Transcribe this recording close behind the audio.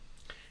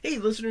Hey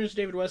listeners,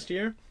 David West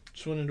here.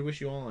 Just wanted to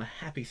wish you all a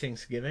happy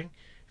Thanksgiving.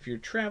 If you're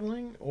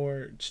traveling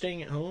or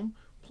staying at home,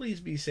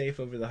 please be safe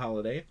over the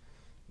holiday.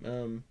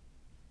 Um,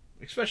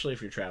 Especially if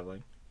you're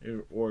traveling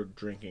or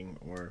drinking,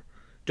 or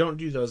don't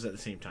do those at the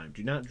same time.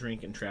 Do not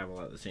drink and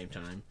travel at the same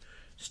time.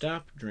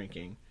 Stop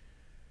drinking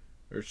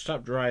or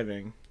stop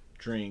driving,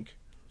 drink,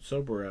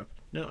 sober up.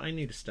 No, I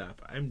need to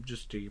stop. I'm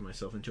just digging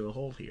myself into a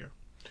hole here.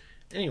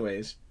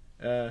 Anyways,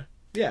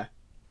 yeah,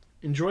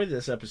 enjoy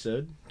this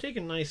episode. Take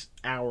a nice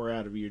hour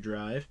out of your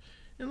drive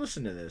and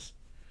listen to this.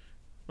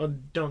 Well,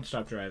 don't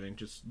stop driving.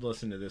 Just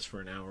listen to this for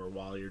an hour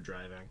while you're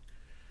driving.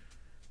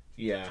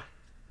 Yeah.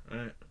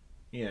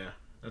 Yeah,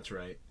 that's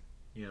right.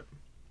 Yep.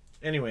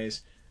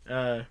 Anyways,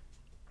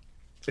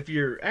 if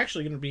you're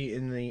actually going to be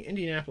in the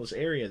Indianapolis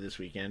area this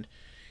weekend,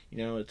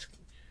 it's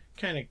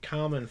kind of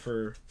common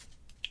for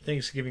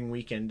Thanksgiving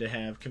weekend to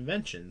have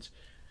conventions.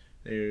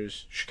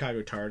 There's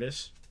Chicago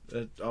TARDIS.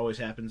 That always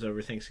happens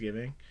over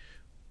Thanksgiving.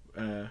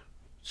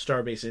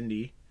 Starbase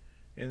Indy,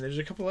 and there's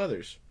a couple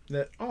others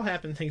that all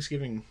happen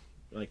Thanksgiving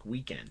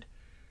weekend,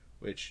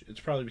 which it's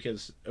probably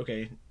because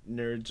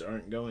nerds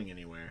aren't going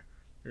anywhere.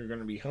 You're going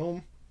to be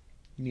home.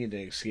 You need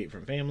to escape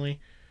from family.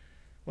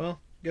 Well,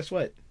 guess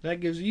what? That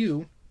gives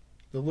you,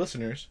 the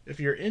listeners, if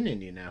you're in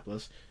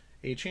Indianapolis,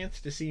 a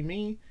chance to see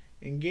me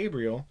and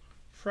Gabriel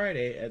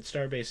Friday at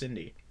Starbase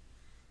Indy.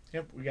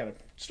 Yep, we got a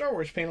Star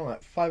Wars panel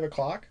at 5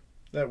 o'clock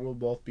that we'll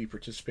both be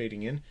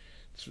participating in.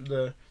 It's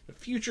the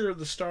future of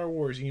the Star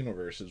Wars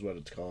universe is what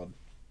it's called.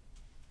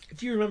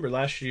 If you remember,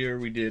 last year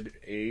we did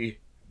a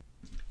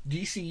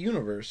DC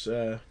Universe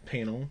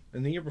panel,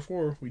 and the year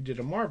before we did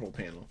a Marvel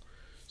panel.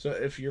 So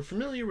if you're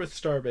familiar with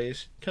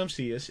Starbase, come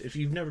see us. If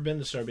you've never been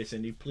to Starbase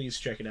Indy, please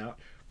check it out.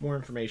 More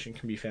information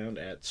can be found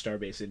at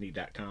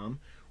starbaseindy.com.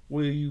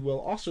 We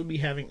will also be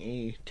having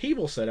a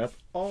table set up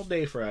all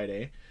day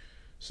Friday,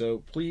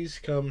 so please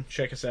come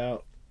check us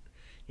out.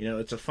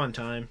 It's a fun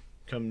time.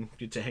 Come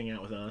get to hang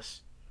out with us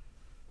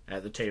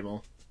at the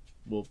table.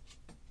 We'll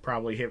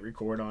probably hit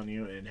record on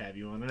you and have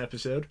you on an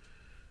episode,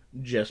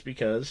 just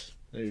because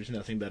there's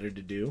nothing better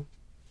to do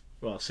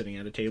while sitting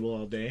at a table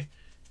all day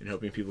and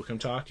hoping people come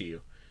talk to you.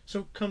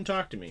 So come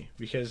talk to me,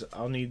 because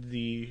I'll need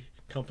the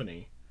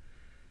company.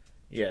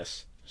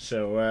 Yes.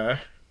 So,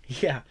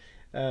 yeah.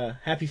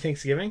 Happy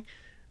Thanksgiving.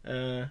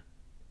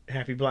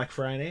 Happy Black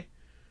Friday.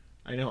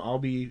 I know I'll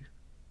be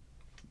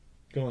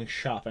going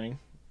shopping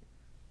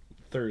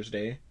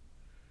Thursday.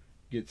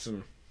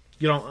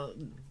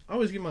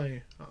 Always get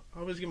my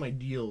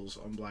deals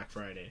on Black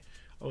Friday.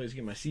 Always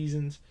get my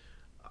seasons.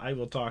 I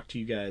will talk to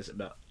you guys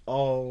about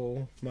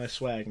all my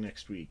swag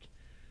next week.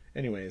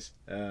 Anyways,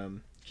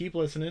 keep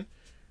listening,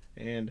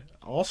 and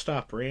I'll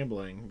stop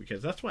rambling,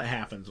 because that's what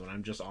happens when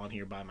I'm just on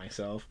here by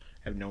myself.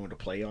 I have no one to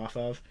play off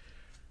of.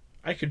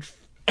 I could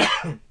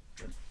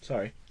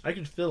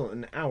fill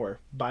an hour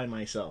by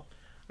myself.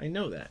 I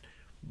know that,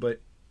 but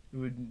it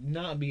would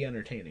not be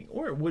entertaining,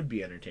 or it would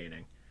be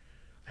entertaining.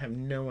 I have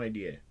no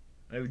idea.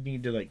 I would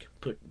need to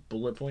put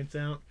bullet points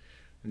out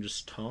and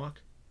just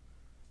talk.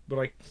 But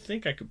I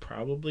think I could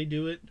probably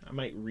do it. I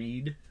might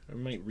read a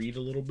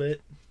little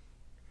bit.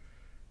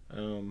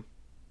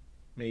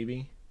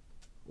 Maybe.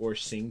 Or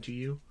sing to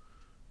you.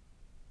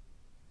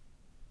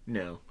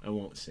 No, I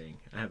won't sing.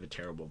 I have a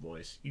terrible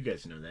voice. You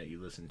guys know that. You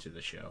listen to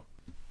the show.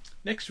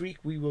 Next week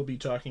we will be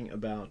talking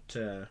about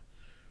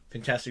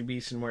Fantastic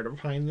Beasts and Where to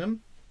Find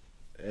Them.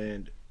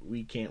 And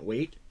we can't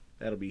wait.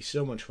 That'll be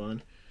so much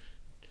fun.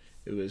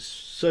 It was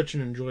such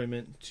an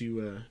enjoyment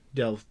to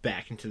delve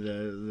back into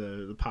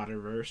the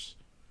Potterverse.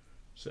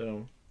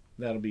 So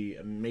that'll be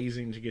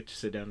amazing to get to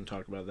sit down and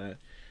talk about that.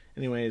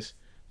 Anyways,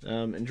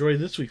 enjoy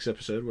this week's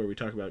episode where we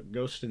talk about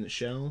Ghost in the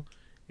Shell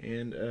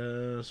and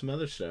some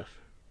other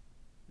stuff.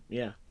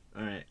 Yeah,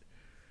 alright.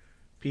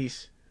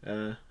 Peace.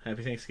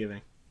 Happy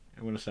Thanksgiving.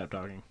 I'm going to stop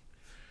talking.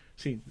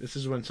 See, this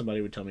is when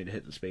somebody would tell me to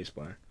hit the space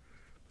bar.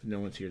 But no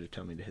one's here to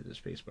tell me to hit the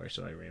space bar,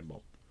 so I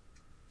ramble.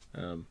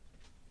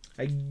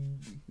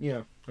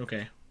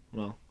 Okay.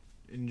 Well,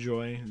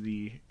 enjoy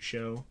the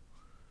show.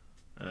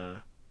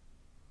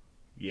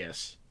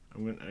 Yes.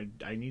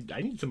 I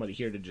need somebody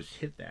here to just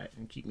hit that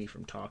and keep me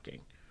from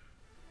talking.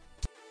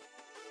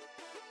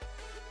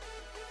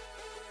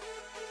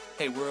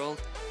 Hey world,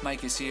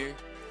 Mike is here,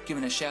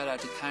 giving a shout out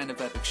to Kind of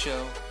Epic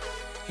Show.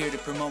 Here to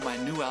promote my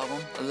new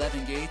album,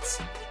 11 Gates,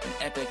 an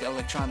epic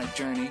electronic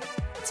journey.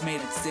 It's made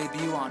its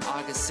debut on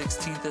August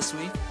 16th this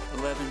week.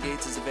 11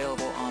 Gates is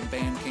available on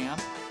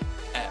Bandcamp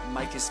at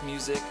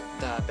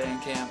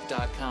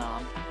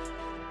micusmusic.bandcamp.com.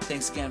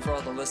 Thanks again for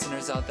all the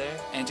listeners out there,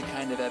 and to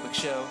Kind of Epic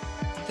Show.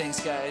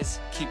 Thanks guys,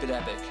 keep it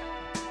epic.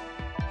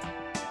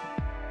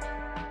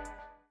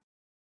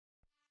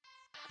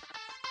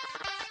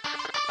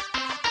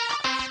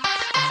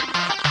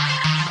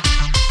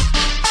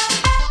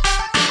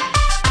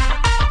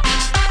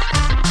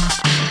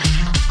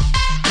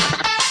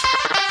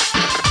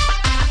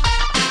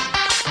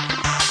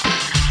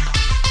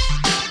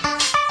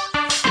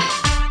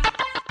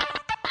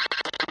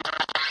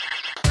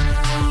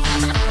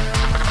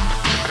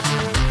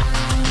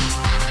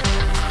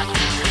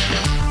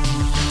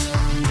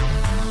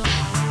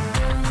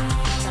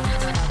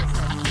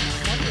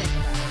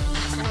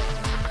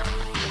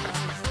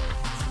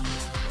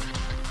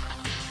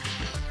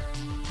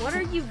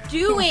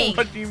 doing?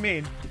 What do you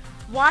mean?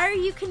 Why are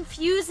you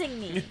confusing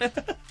me?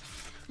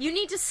 You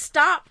need to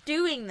stop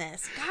doing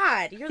this.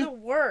 God, you're the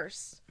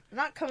worst. I'm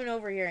not coming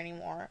over here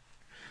anymore.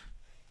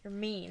 You're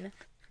mean.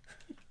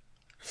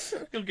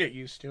 You'll get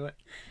used to it.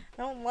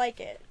 I don't like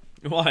it.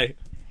 Why?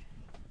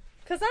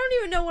 Because I don't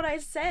even know what I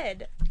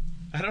said.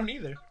 I don't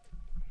either.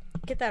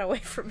 Get that away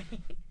from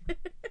me.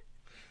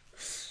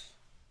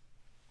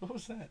 What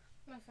was that?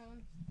 My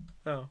phone.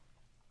 Oh.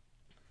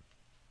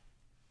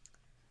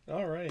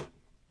 Alright.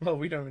 Well,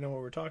 we don't even know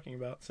what we're talking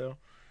about, so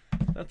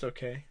that's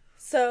okay.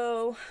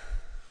 So,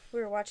 we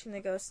were watching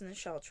the Ghost in the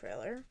Shell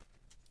trailer.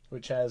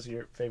 Which has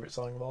your favorite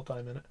song of all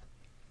time in it?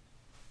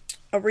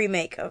 A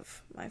remake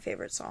of my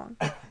favorite song.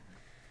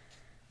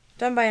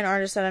 Done by an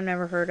artist that I've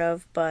never heard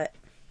of, but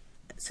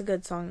it's a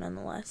good song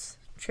nonetheless.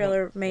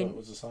 What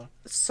was the song?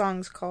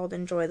 Song's called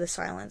Enjoy the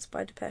Silence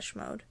by Depeche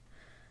Mode.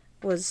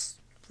 Was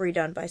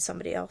redone by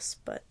somebody else,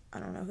 but I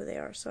don't know who they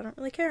are, so I don't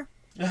really care.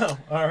 Oh,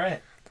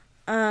 alright.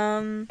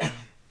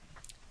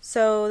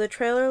 So the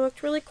trailer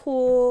looked really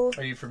cool.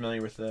 Are you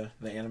familiar with the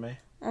anime?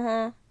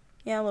 Uh-huh.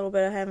 Yeah, a little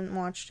bit. I haven't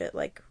watched it,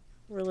 like,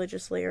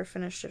 religiously or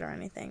finished it or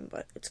anything,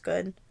 but it's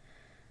good.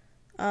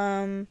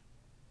 Kind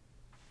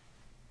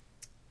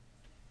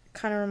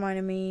of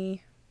reminded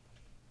me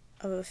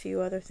of a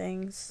few other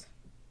things,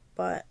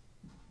 but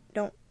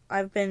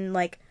I've been,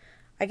 like,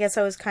 I guess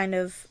I was kind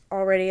of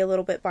already a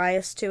little bit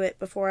biased to it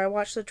before I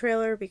watched the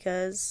trailer,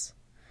 because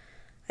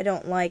I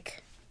don't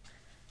like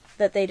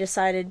that they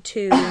decided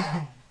to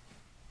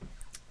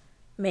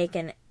make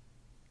an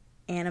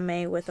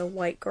anime with a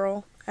white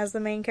girl as the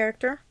main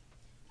character.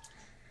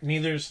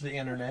 Neither's the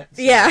internet.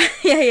 So Yeah.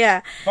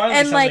 finally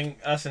And, something like,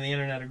 us and the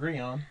internet agree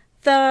on.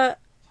 The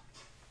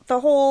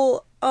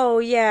whole, oh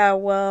yeah,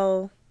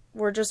 well,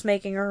 we're just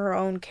making her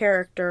own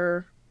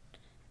character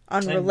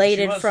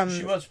unrelated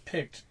She was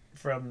picked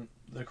from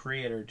the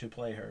creator to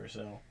play her,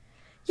 so...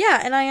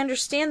 Yeah, and I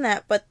understand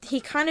that, but he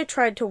kind of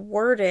tried to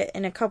word it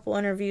in a couple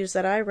interviews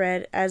that I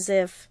read as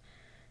if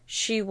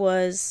she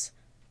was,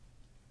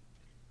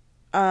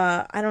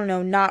 I don't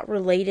know, not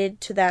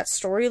related to that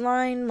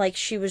storyline. Like,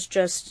 she was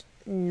just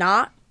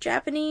not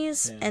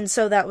Japanese, Yeah. and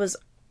so that was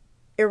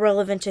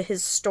irrelevant to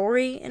his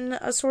story in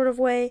a sort of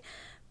way.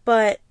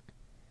 But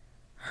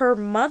her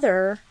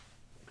mother,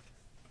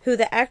 who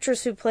the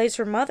actress who plays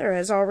her mother,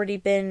 has already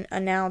been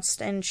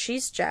announced, and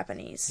she's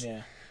Japanese.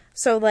 Yeah.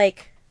 So,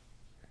 like,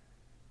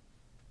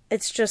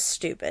 it's just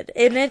stupid.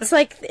 And it's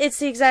like, it's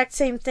the exact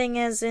same thing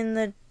as in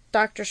the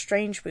Doctor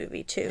Strange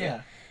movie, too.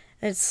 Yeah.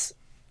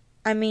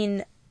 I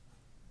mean,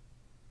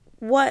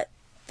 what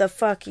the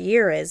fuck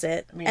year is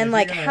it? I mean, and,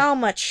 like, how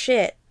much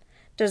shit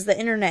does the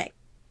internet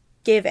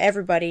give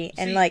everybody?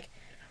 And, like...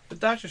 With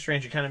Doctor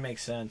Strange, it kind of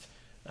makes sense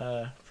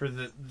for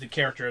the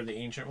character of the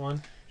Ancient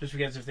One. Just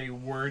because if they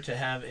were to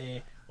have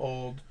a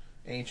old,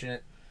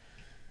 ancient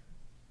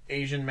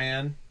Asian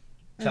man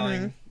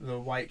telling the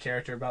white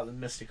character about the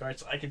mystic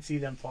arts, I could see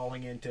them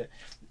falling into...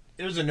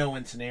 It was a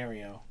no-win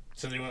scenario.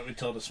 So they went with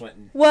Tilda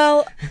Swinton.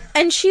 Well,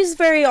 and she's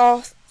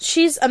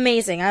she's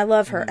amazing. I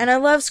love her. And I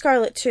love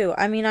Scarlett, too.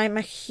 I mean, I'm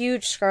a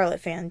huge Scarlett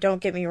fan.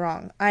 Don't get me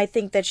wrong. I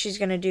think that she's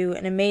going to do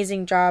an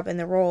amazing job in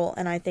the role,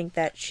 and I think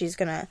that she's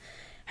going to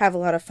have a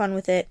lot of fun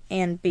with it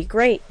and be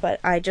great, but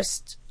I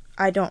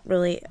don't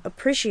really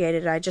appreciate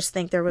it. I just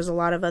think there was a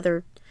lot of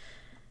other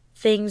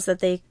things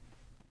a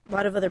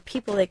lot of other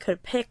people they could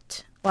have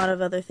picked, a lot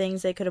of other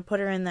things they could have put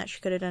her in that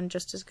she could have done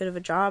just as good of a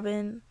job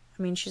in.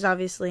 I mean, she's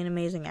obviously an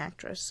amazing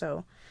actress,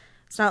 so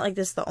it's not like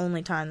this is the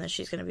only time that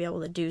she's going to be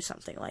able to do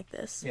something like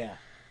this. Yeah.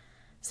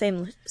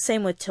 Same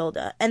with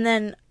Tilda. And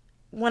then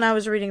when I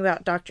was reading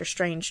about Doctor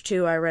Strange,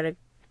 too, I read a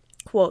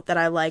quote that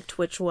I liked,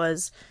 which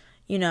was,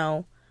 you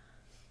know,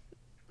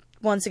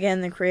 once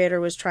again, the creator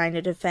was trying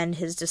to defend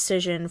his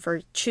decision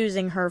for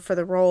choosing her for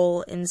the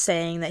role in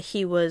saying that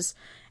he was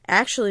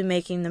actually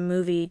making the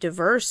movie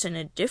diverse in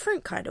a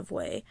different kind of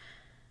way.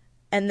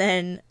 And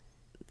then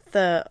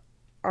the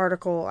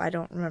article, I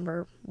don't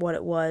remember what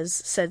it was,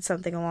 said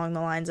something along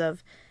the lines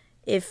of,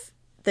 if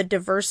the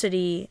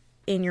diversity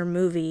in your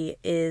movie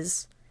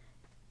is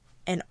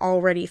an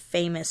already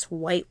famous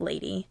white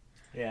lady,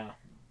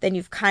 then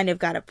you've kind of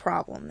got a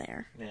problem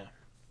there. Yeah.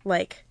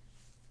 Like,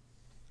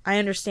 I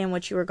understand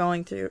what you were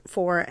going through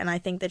for, and I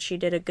think that she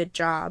did a good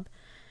job.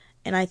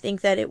 And I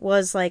think that it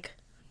was, like,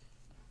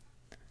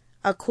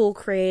 a cool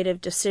creative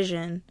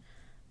decision.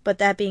 But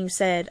that being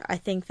said, I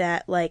think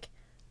that, like,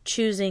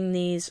 choosing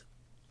these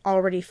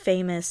already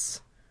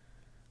famous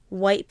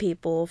white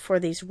people for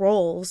these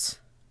roles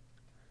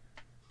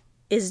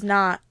is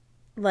not,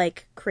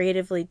 like,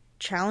 creatively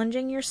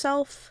challenging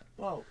yourself.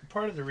 Well,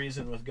 part of the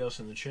reason with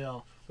Ghost in the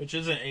Shell, which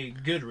isn't a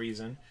good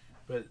reason,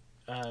 but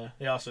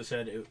they also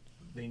said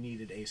they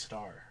needed a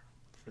star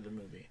for the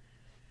movie.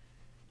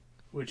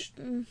 Which...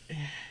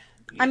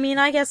 I mean,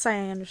 I guess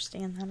I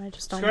understand that. I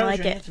just don't Scarlett like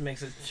it. Johansson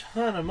makes a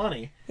ton of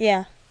money.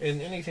 Yeah. In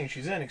anything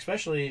she's in,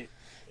 especially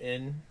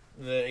in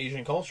the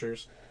Asian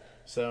cultures.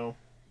 So...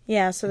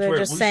 Yeah, so they're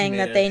just saying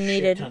that they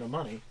needed... ton of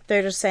money.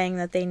 They're just saying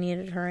that they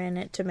needed her in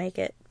it to make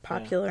it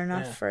popular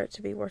enough for it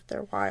to be worth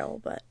their while,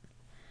 but...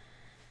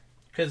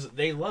 Because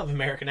they love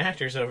American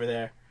actors over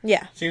there.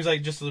 Yeah. Seems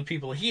like just the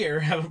people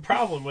here have a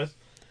problem with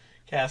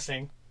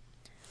casting.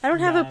 I don't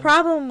have a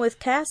problem with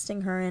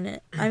casting her in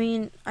it. I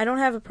mean, I don't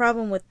have a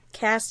problem with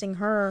casting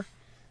her.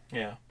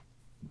 Yeah.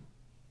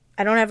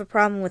 I don't have a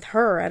problem with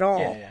her at all.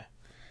 Yeah.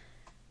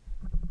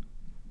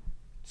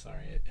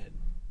 Sorry, it had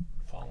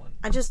fallen.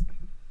 I just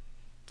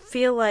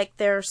feel like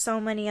there are so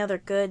many other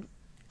good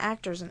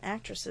actors and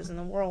actresses in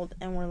the world,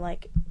 and we're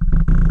like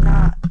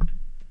not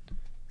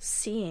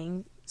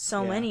seeing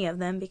so many of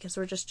them because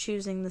we're just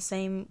choosing the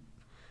same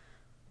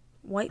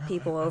white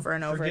people over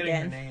and over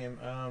again. Forgetting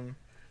her name.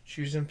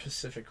 She was in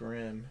Pacific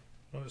Rim.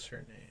 What was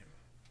her name?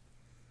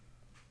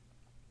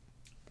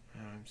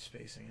 Oh, I'm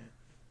spacing it.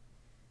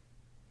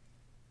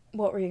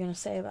 What were you going to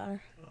say about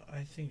her?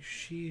 I think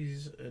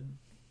she's a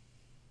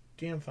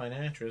damn fine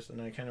actress,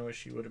 and I kind of wish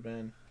she would have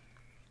been.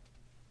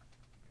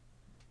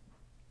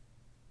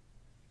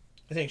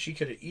 I think she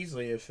could have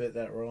easily have fit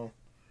that role.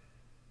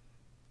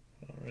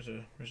 Oh, where's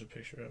a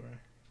picture of her?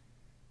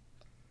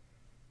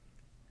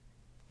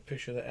 A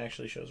picture that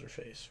actually shows her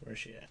face. Where's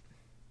she at?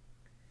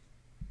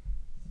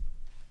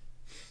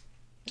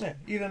 Yeah,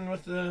 even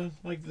with the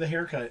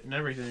haircut and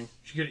everything,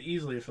 she could have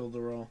easily have filled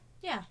the role.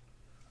 Yeah.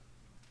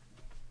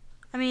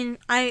 I mean,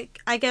 I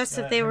guess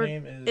if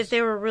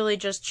they were really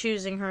just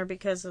choosing her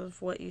because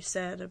of what you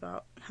said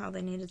about how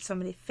they needed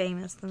somebody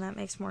famous, then that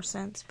makes more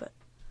sense. But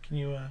can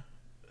you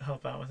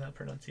help out with that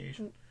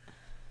pronunciation?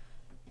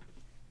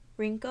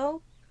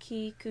 Rinko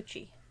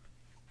Kikuchi.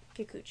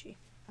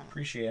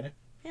 Appreciate it.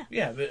 Yeah.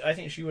 Yeah, but I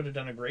think she would have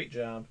done a great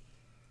job,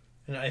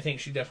 and I think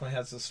she definitely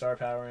has the star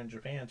power in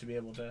Japan to be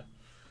able to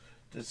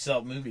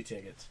sell movie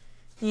tickets.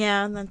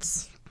 Yeah,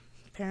 that's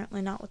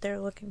apparently not what they're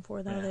looking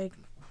for, though. Yeah.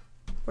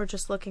 We're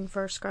just looking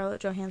for Scarlett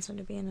Johansson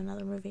to be in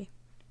another movie.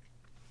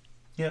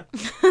 Yeah.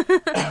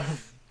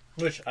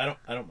 Which I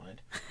don't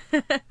mind.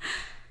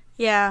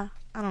 Yeah,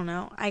 I don't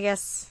know. I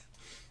guess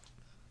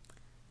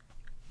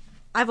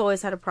I've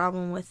always had a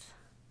problem with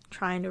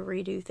trying to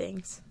redo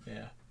things.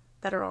 Yeah.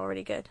 That are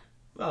already good.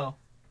 Well,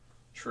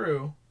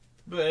 true.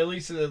 But at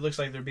least it looks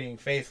like they're being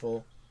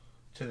faithful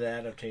to the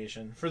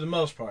adaptation for the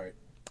most part.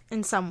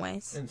 In some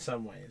ways.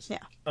 Yeah.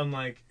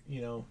 Unlike,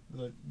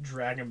 the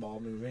Dragon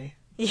Ball movie.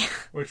 Yeah.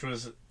 Which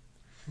was,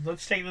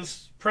 let's take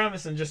this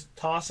premise and just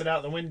toss it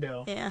out the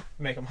window. Yeah.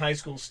 Make them high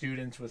school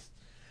students with,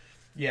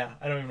 I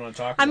don't even want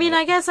to talk about it. I mean,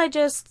 I guess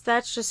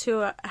that's just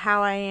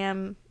how I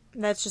am.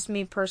 That's just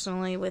me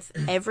personally with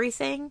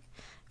everything.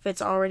 If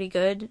it's already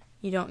good,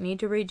 you don't need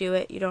to redo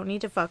it. You don't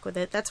need to fuck with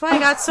it. That's why I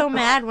got so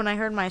mad when I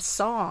heard my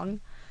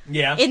song.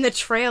 Yeah. In the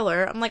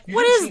trailer. I'm like,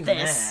 what is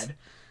this? Mad.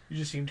 You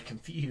just seemed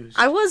confused.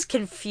 I was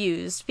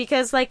confused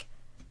because,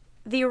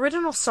 the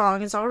original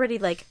song is already,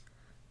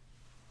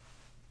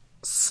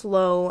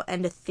 slow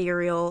and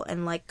ethereal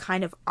and,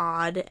 kind of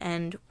odd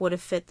and would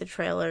have fit the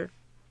trailer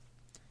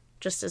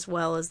just as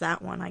well as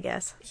that one, I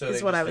guess,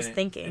 is what I was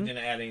thinking. It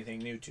didn't add anything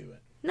new to it.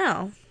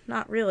 No,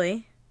 not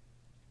really.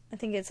 I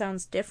think it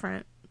sounds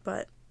different,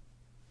 but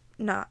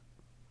not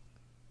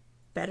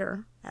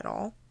better at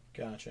all.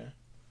 Gotcha.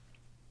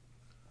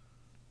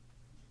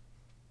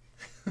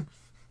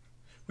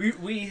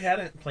 We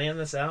hadn't planned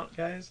this out,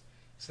 guys,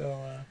 so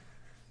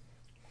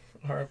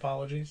our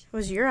apologies. It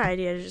was your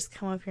idea to just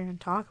come up here and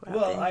talk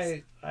about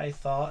things. I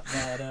thought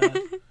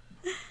that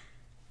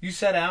you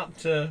set out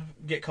to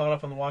get caught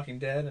up on The Walking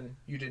Dead, and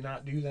you did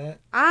not do that.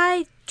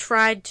 I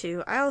tried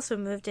to. I also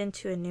moved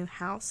into a new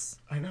house.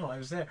 I know, I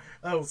was there.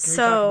 Oh,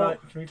 can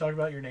we talk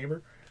about your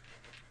neighbor?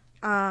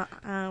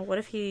 What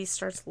if he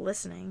starts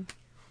listening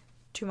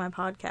to my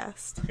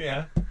podcast?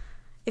 Yeah.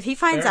 If he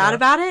finds out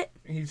about it,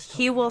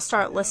 he will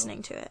start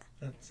listening to it.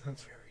 That's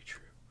very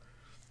true.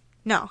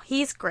 No,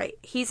 he's great.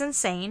 He's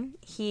insane.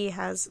 He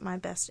has my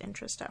best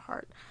interest at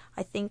heart.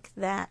 I think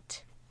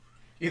that...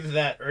 Either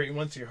that, or he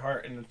wants your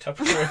heart in a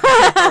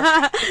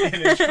Tupperware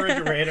in his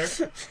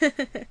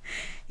refrigerator.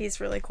 He's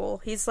really cool.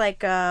 He's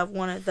like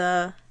one of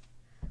the...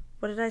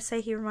 What did I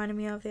say he reminded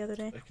me of the other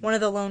day? One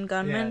of the lone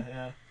gunmen.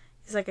 Yeah.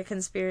 He's like a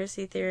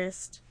conspiracy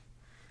theorist.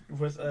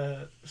 With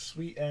a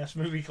sweet-ass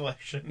movie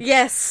collection.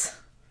 Yes.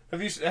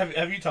 Have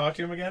you talked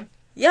to him again?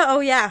 Yeah, oh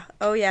yeah.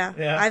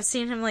 Yeah. I've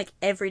seen him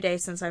every day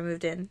since I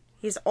moved in.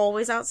 He's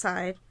always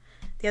outside.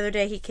 The other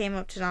day he came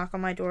up to knock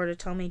on my door to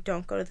tell me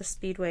don't go to the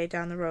Speedway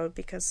down the road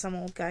because some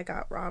old guy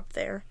got robbed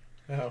there.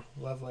 Oh,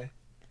 lovely.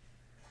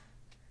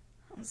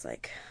 I was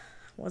like,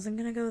 wasn't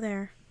gonna go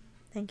there.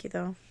 Thank you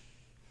though.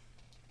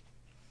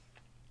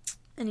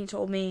 And he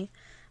told me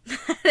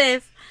that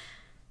if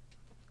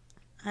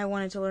I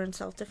wanted to learn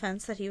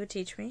self-defense that he would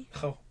teach me.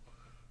 Oh.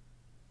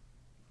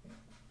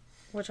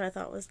 Which I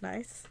thought was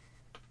nice.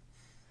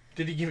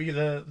 Did he give you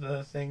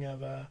the thing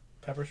of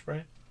pepper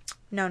spray?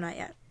 No, not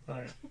yet. All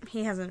right.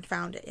 He hasn't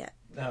found it yet.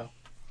 No.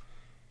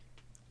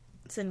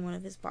 It's in one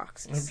of his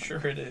boxes. I'm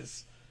sure it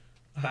is.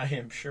 I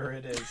am sure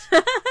it is.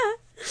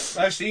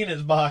 I've seen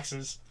his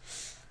boxes.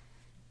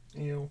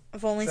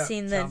 I've only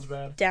seen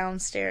the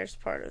downstairs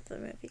part of the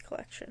movie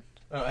collection.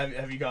 Oh,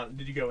 have you gone?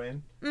 Did you go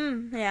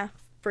in? Yeah,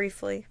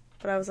 briefly.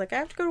 But I was like, I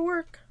have to go to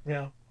work.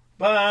 Yeah.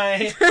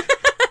 Bye.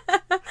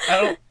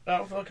 I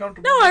don't feel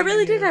comfortable. No, I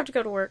really did have to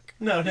go to work.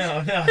 No,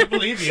 I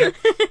believe you.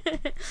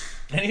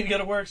 I need to go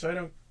to work so I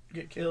don't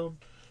get killed.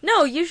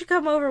 No, you should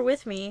come over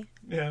with me.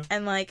 Yeah.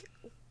 And, like,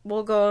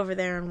 we'll go over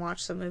there and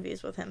watch some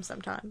movies with him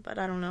sometime. But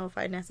I don't know if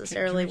I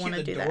necessarily want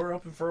to do that. Keep the door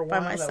open for a while,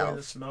 by myself. That way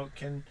the smoke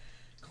can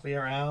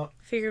clear out.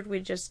 Figured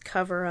we'd just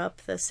cover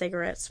up the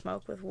cigarette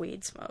smoke with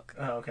weed smoke.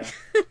 Oh, okay.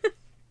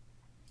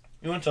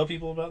 You want to tell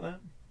people about that?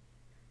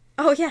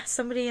 Oh, yeah.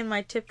 Somebody in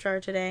my tip jar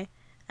today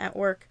at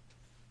work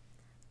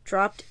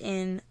dropped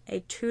in a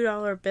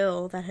 $2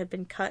 bill that had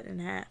been cut in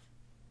half.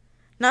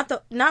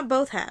 Not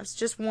both halves,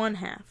 just one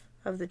half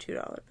of the $2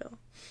 bill.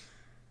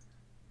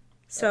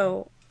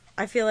 So,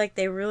 I feel like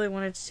they really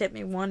wanted to tip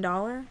me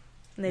 $1, and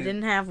they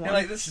didn't have one. You're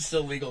like, this is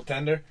still legal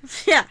tender.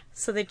 Yeah,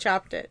 so they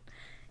chopped it,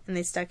 and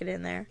they stuck it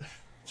in there.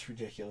 It's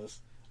ridiculous.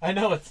 I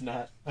know it's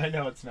not.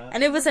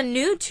 And it was a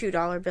new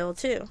 $2 bill,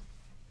 too.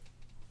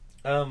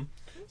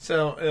 This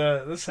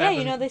happened... Yeah,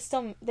 you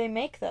know, they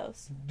make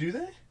those. Do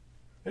they?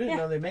 I didn't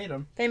know they made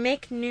them. They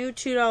make new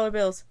 $2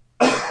 bills.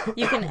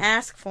 You can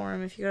ask for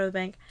them if you go to the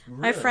bank.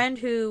 Really? My friend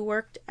who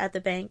worked at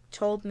the bank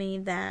told me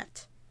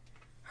that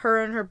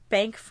her and her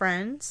bank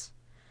friends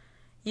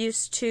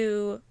used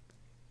to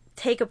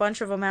take a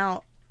bunch of them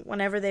out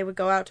whenever they would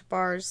go out to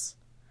bars.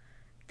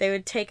 They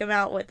would take them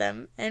out with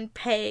them and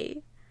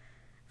pay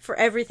for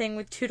everything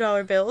with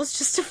 $2 bills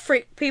just to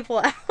freak people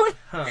out.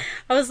 Huh.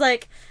 I was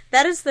like,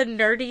 that is the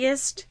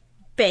nerdiest,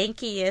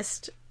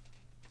 bankiest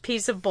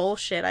piece of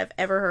bullshit I've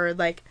ever heard.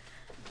 Like,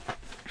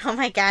 oh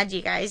my god,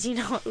 you guys, you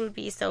know what would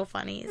be so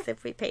funny is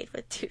if we paid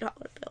with $2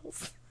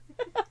 bills.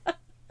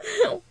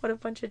 What a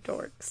bunch of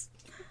dorks.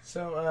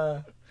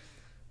 So,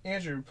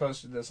 Andrew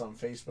posted this on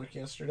Facebook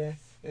yesterday,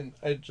 and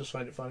I just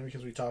find it funny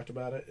because we talked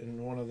about it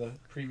in one of the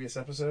previous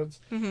episodes.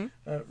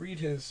 Mm-hmm. Read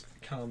his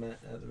comment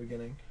at the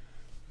beginning.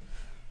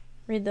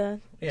 Read the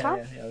top?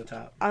 Yeah, the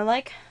top. I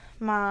like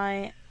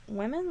my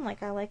women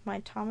like I like my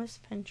Thomas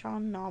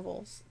Pynchon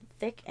novels.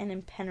 Thick and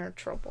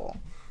impenetrable.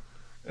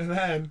 And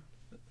then...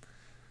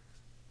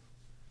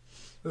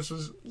 This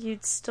was...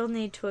 You'd still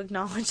need to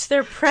acknowledge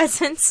their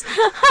presence.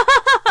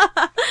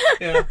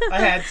 Yeah, I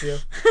had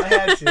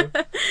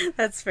to.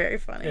 That's very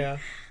funny. Yeah.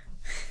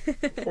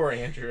 Poor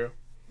Andrew.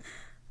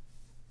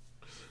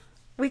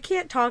 We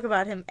can't talk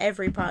about him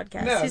every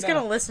podcast. No, He's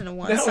going to listen to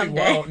one no,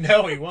 someday.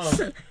 No, he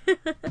won't.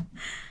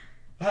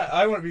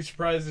 I wouldn't be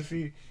surprised if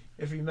he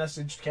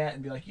messaged Kat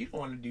and be like, "You don't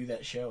want to do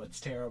that show. It's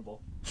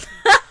terrible."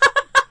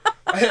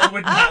 It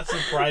would not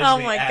surprise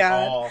me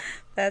at all.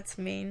 That's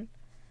mean.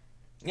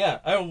 Yeah,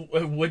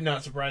 it would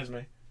not surprise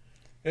me.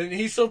 And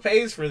he still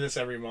pays for this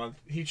every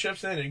month. He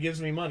chips in and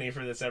gives me money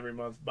for this every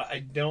month, but I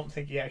don't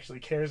think he actually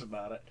cares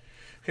about it.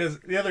 Because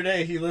the other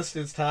day he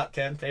listed his top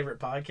 10 favorite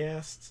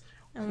podcasts.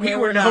 And we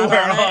were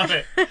nowhere on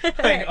it.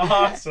 Like,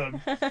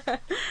 awesome.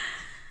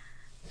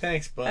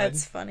 Thanks, bud.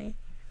 That's funny.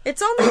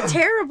 It's only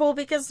terrible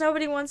because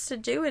nobody wants to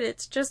do it.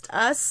 It's just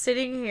us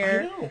sitting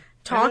here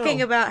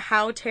talking about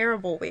how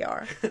terrible we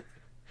are.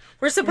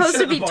 We're supposed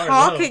to be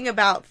talking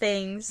about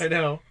things. I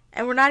know.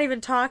 And we're not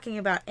even talking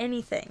about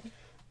anything.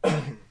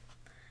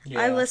 Yeah.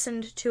 I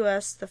listened to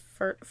us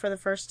for the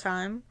first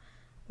time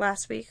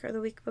last week or the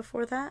week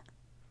before that.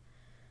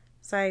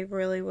 So I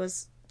really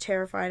was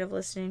terrified of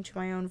listening to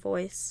my own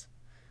voice.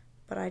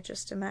 But I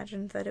just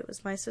imagined that it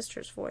was my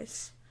sister's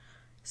voice.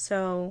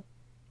 So...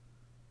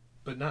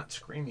 But not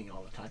screaming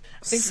all the time.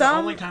 I think the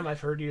only time I've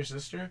heard your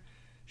sister,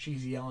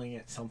 she's yelling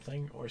at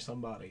something or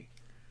somebody.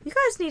 You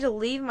guys need to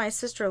leave my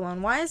sister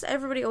alone. Why is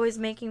everybody always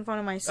making fun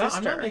of my sister?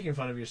 I'm not making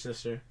fun of your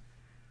sister.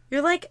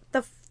 You're like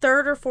the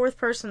third or fourth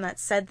person that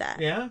said that.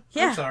 Yeah?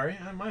 Yeah. I'm sorry.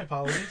 My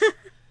apologies.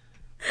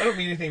 I don't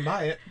mean anything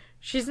by it.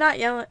 She's not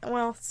yelling...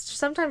 Well,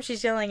 sometimes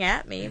she's yelling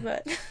at me,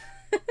 but...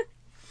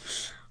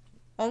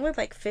 only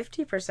like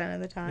 50%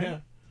 of the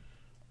time.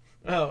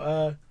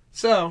 Yeah.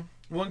 So,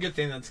 one good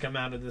thing that's come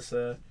out of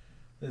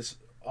this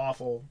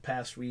awful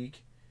past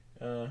week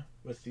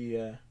with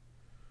the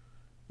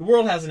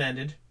world hasn't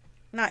ended.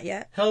 Not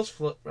yet. Hell's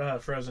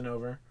frozen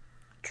over.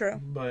 True.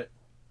 But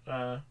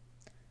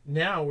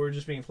now we're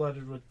just being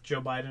flooded with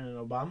Joe Biden and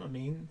Obama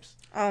memes.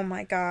 Oh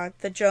my god.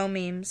 The Joe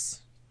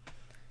memes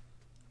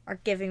are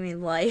giving me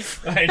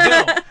life. I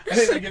know. I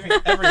think they're giving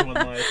everyone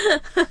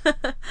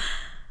life.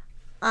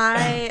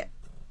 I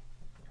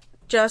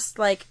just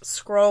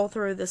scroll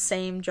through the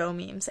same Joe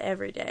memes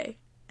every day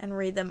and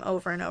read them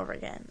over and over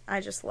again.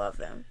 I just love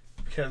them.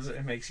 Because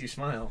it makes you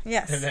smile.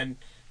 Yes. And then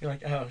you're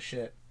like, oh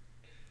shit.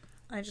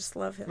 I just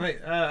love him.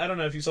 Wait, I don't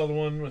know if you saw the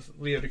one with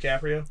Leo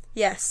DiCaprio.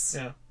 Yes.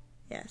 Yeah.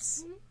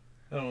 Yes.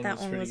 That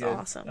one was good.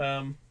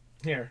 Awesome.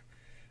 Here.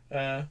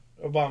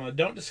 Obama,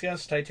 don't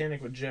discuss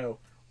Titanic with Joe.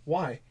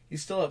 Why?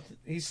 He's still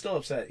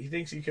upset. He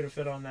thinks he could have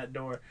fit on that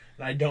door,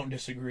 and I don't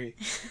disagree.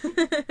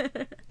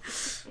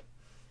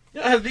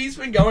 Have these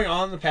been going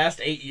on the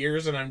past 8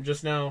 years, and I'm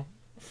just now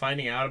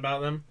finding out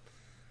about them?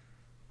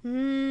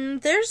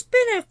 There's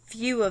been a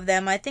few of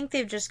them. I think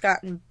they've just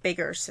gotten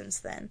bigger since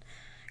then.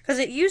 Because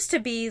it used to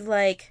be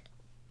like,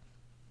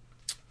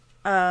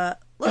 look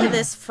at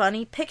this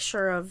funny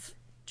picture of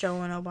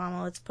Joe and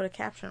Obama. Let's put a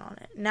caption on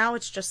it. Now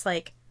it's just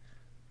like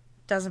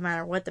doesn't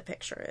matter what the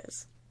picture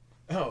is.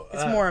 Oh,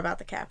 It's more about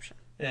the caption.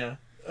 Yeah.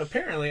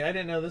 Apparently, I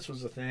didn't know this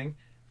was a thing.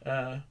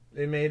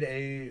 They made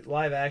a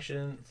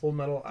live-action Full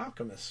Metal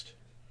Alchemist.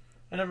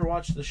 I never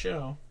watched the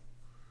show.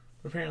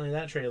 But apparently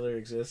that trailer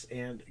exists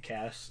and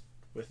cast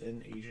with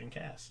an Asian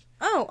cast.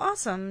 Oh,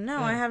 awesome. No,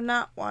 Yeah. I have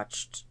not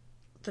watched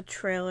the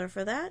trailer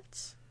for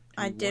that.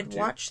 I want did to?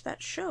 watch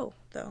that show,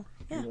 though.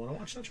 Yeah. You want to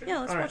watch that trailer? Yeah,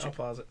 let's All right, watch I'll it.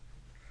 pause it.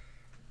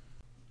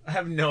 I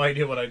have no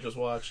idea what I just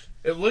watched.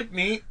 It looked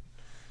neat.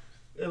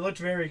 It looked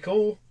very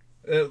cool.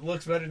 It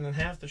looks better than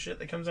half the shit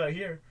that comes out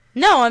here.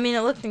 No, I mean,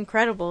 it looked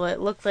incredible. It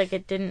looked like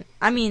it didn't...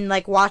 I mean,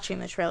 like, watching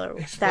the trailer,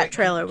 that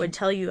trailer would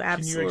tell you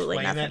absolutely Can you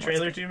explain nothing. that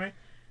trailer to me?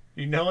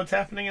 You know what's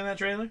happening in that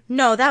trailer?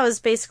 No, that was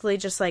basically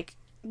just like...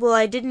 Well,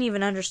 I didn't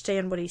even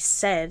understand what he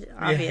said,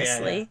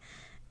 obviously. Yeah.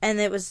 And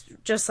it was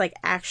just, like,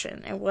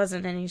 action. It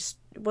wasn't any...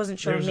 It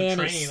wasn't There showing was me a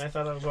any... train. I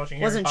thought I was watching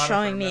Harry wasn't Potter for a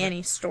showing me minute.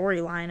 any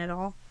storyline at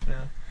all.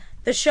 Yeah.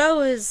 The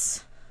show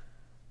is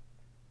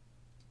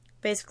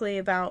basically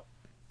about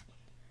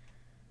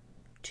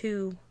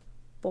two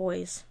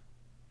boys,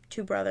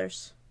 two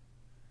brothers,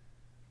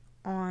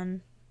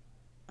 on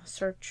a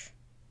search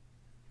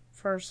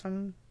for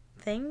some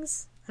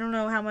things. I don't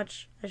know how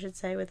much I should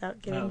say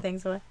without giving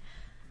things away.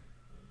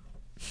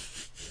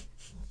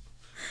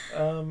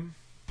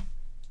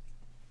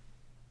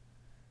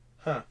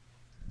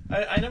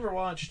 I never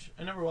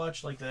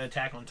watched like the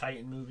Attack on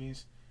Titan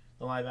movies,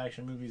 the live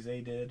action movies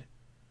they did.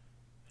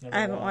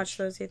 I haven't watched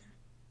those either.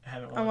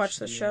 I watched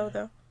the show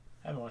though.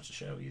 I haven't watched the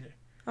show either.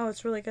 Oh,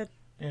 it's really good.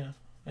 Yeah,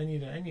 I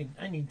need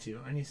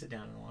to sit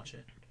down and watch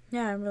it.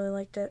 Yeah, I really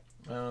liked it.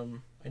 I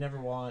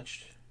never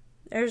watched.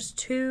 There's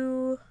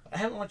two. I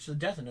haven't watched the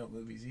Death Note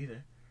movies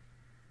either.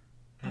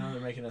 I know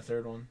they're making a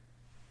third one.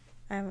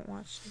 I haven't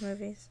watched the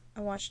movies.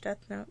 I watched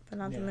Death Note, but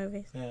not the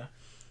movies. Yeah.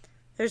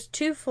 There's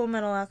two Full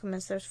Metal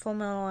Alchemists. There's Full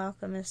Metal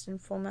Alchemist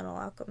and Full Metal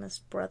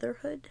Alchemist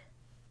Brotherhood.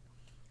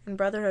 And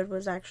Brotherhood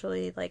was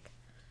actually like,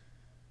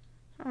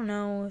 I don't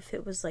know if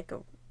it was like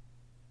a...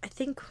 I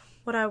think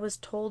what I was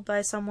told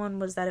by someone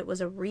was that it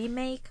was a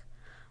remake,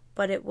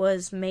 but it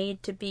was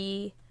made to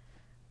be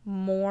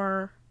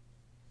more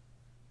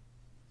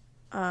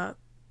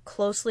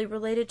closely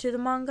related to the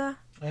manga.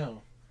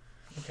 Oh.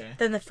 Okay.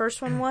 Than the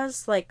first one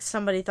was. Like,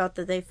 somebody thought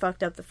that they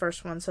fucked up the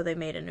first one, so they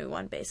made a new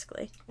one,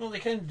 basically. Well, they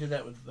kind of did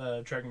that with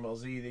Dragon Ball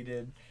Z. They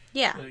did...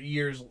 Yeah.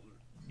 Years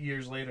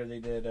later, they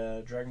did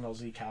Dragon Ball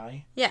Z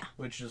Kai. Yeah.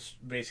 Which is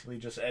basically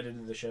just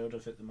edited the show to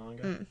fit the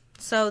manga.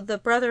 So the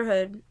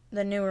Brotherhood,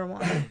 the newer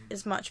one,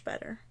 is much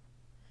better.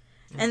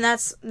 And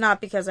that's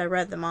not because I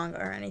read the manga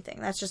or anything.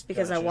 That's just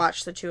because I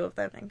watched the two of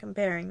them and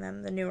comparing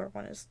them. The newer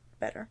one is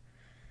better.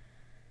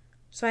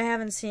 So I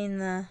haven't seen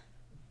the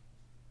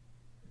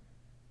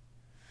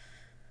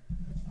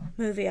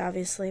movie,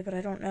 obviously, but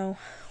I don't know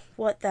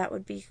what that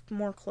would be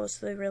more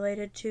closely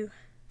related to.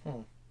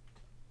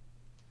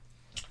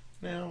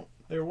 Now,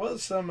 there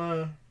was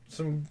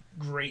some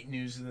great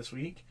news this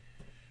week.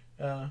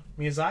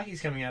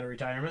 Miyazaki's coming out of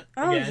retirement.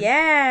 Oh, again.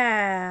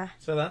 yeah!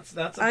 So that's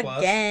a plus.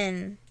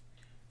 Again.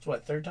 It's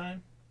what, third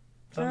time?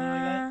 Something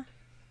like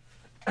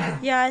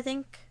that? Yeah, I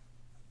think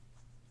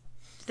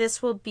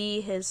this will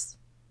be his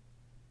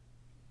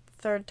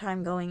third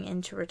time going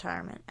into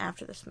retirement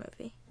after this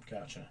movie.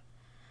 Gotcha.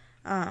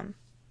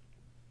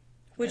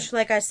 Which,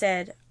 like I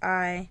said,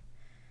 I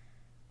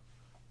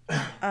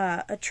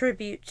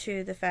attribute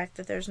to the fact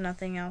that there's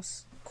nothing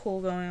else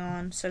cool going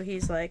on. So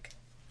he's like,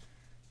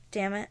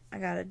 damn it, I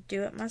gotta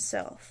do it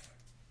myself.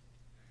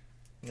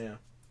 Yeah.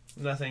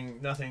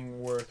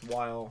 Nothing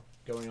worthwhile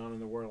going on in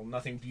the world.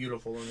 Nothing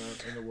beautiful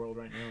in the world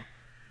right now.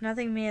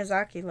 Nothing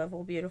Miyazaki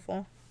level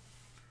beautiful.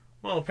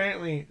 Well,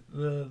 apparently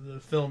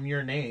the film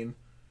Your Name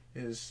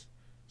is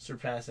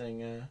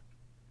surpassing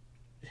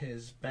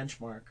his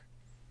benchmark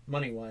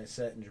money-wise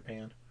set in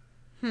Japan.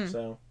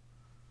 So,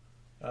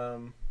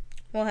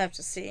 we'll have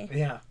to see.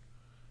 Yeah.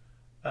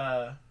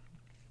 Do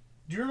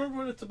you remember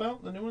what it's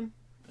about, the new one?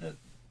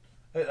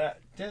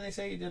 Didn't they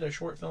say he did a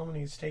short film and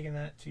he's taking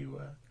that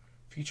to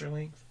feature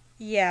length?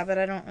 Yeah, but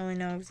I don't really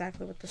know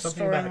exactly what the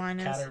storyline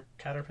is.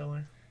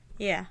 Caterpillar?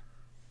 Yeah.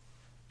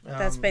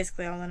 That's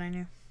basically all that I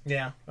knew.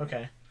 Yeah,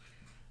 okay.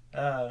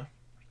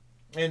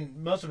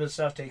 And most of his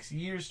stuff takes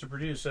years to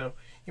produce, so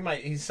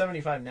he's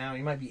 75 now,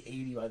 he might be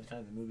 80 by the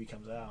time the movie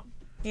comes out.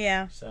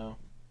 Yeah. So,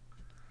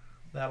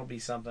 that'll be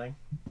something.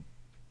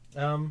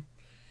 You're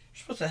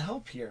supposed to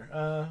help here.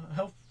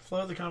 Help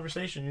flow the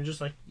conversation. You're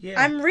just like,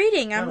 yeah. I'm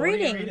reading. What are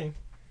you reading?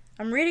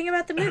 I'm reading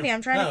about the movie.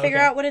 I'm trying to figure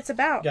out what it's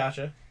about.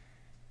 Gotcha.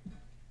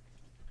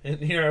 And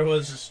here I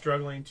was just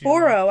struggling to...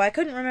 Boro. I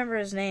couldn't remember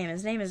his name.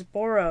 His name is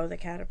Boro the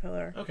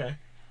Caterpillar. Okay.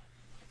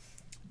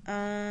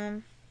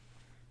 Oh,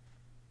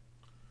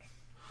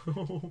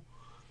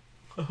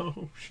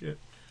 shit.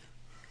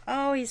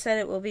 Oh, he said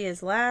it will be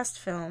his last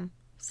film.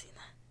 See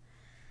that?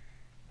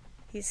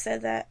 He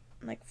said that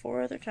like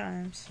 4 other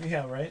times.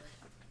 Yeah, right?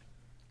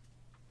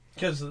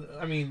 Because,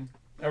 I mean,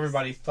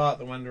 everybody thought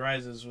The Wind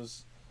Rises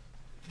was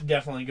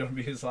definitely going to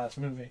be his last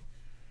movie.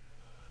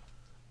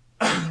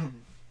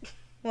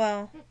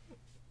 Well,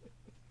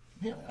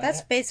 Yeah,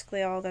 That's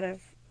basically all that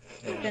I've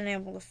been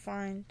able to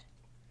find.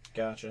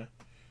 Gotcha.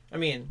 I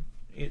mean,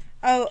 it's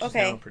Oh, just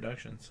now okay. in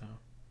production, so.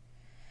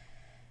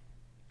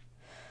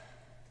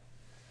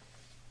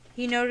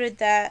 He noted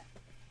that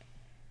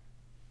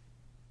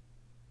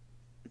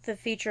the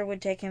feature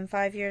would take him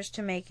 5 years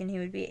to make, and he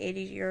would be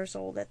 80 years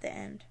old at the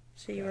end.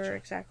 So you were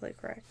exactly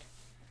correct.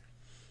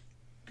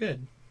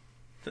 Good.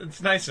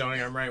 It's nice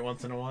knowing I'm right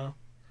once in a while.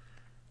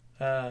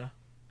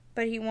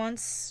 But he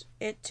wants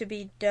it to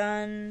be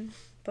done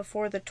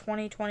before the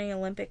 2020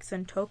 Olympics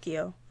in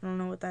Tokyo. I don't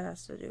know what that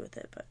has to do with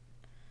it, but...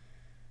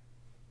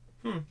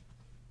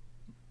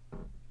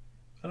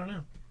 I don't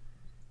know.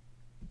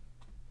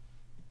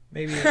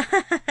 Maybe...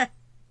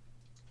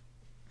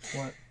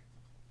 What?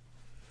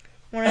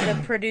 One of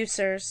the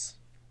producers,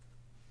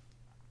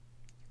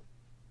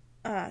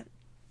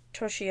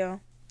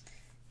 Toshio,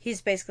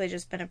 he's basically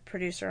just been a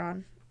producer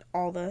on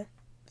all the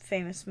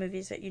famous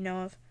movies that you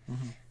know of,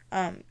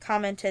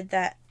 commented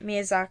that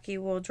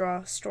Miyazaki will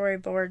draw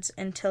storyboards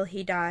until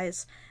he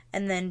dies,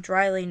 and then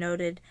dryly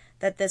noted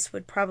that this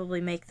would probably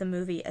make the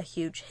movie a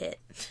huge hit.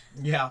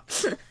 Yeah.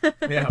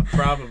 Yeah,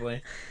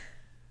 probably.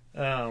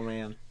 Oh,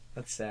 man.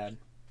 That's sad.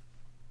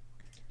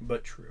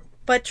 But true.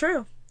 But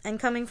true. And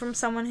coming from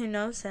someone who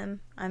knows him,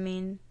 I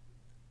mean,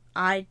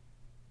 I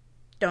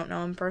don't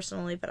know him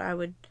personally, but I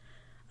would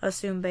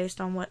assume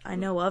based on what I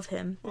know of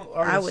him,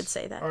 I would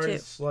say that too.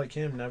 Artists like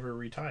him never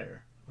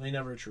retire. They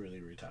never truly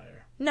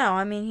retire. No,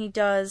 I mean, he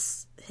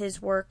does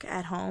his work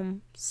at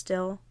home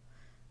still.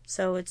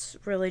 So it's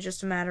really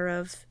just a matter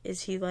of,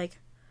 is he like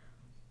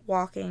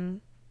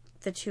walking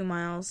the 2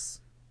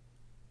 miles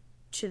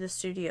to the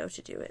studio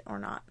to do it or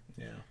not?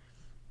 Yeah.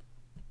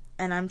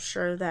 And I'm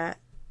sure that,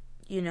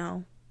 you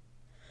know,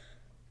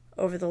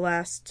 over the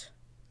last,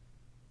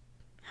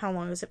 how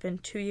long has it been?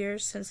 2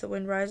 years since The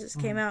Wind Rises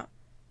came out?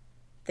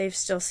 They've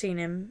still seen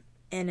him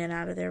in and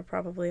out of there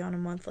probably on a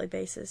monthly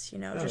basis, you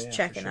know, just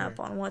checking up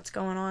on what's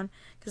going on.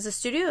 Because the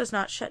studio is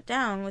not shut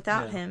down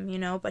without him, you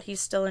know, but he's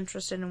still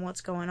interested in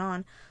what's going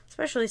on,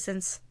 especially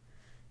since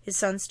his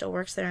son still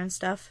works there and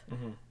stuff.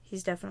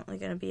 He's definitely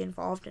going to be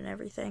involved in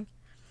everything.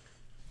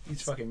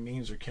 These fucking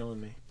memes are killing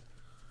me.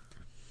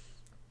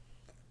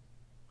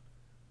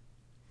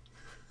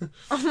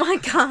 Oh my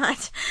god,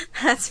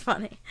 that's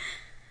funny.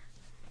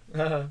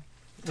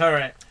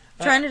 Alright.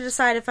 Trying to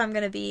decide if I'm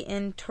going to be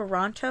in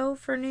Toronto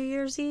for New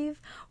Year's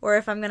Eve, or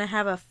if I'm going to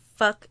have a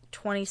fuck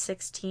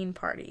 2016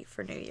 party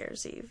for New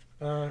Year's Eve.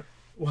 Why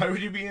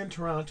would you be in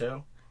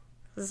Toronto?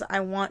 Because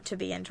I want to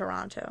be in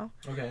Toronto.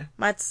 Okay.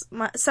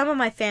 Some of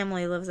my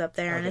family lives up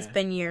there, and it's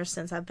been years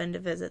since I've been to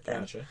visit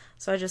them. Gotcha.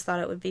 So I just thought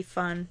it would be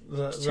fun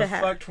The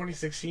fuck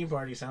 2016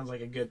 party sounds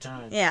like a good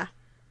time. Yeah.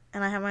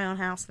 And I have my own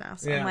house now,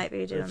 so I might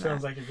be doing that. It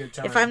sounds like a good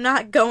time. If I'm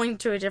not going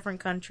to a different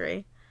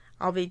country,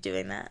 I'll be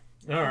doing that.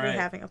 I'll be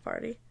having a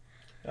party.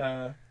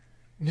 No,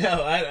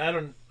 I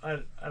don't.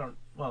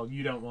 Well,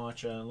 you don't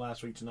watch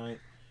Last Week Tonight,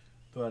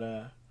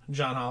 but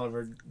John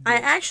Oliver. I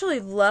actually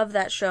love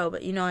that show,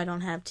 but you know I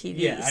don't have TV.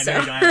 Yeah, I so. know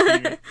you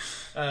don't have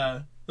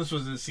TV. This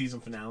was the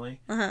season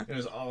finale. Uh-huh. It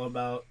was all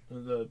about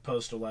the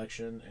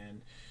post-election,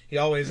 and he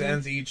always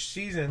ends each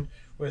season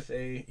with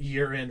a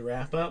year-end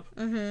wrap-up,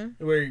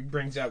 where he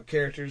brings out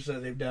characters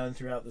that they've done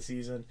throughout the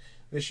season.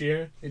 This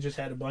year, they just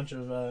had a bunch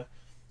of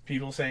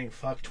people saying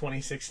 "fuck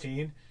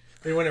 2016."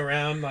 They went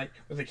around like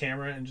with a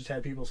camera and just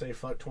had people say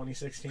 "fuck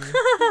 2016,"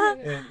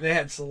 and they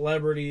had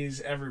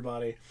celebrities,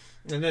 everybody,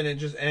 and then it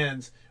just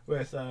ends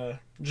with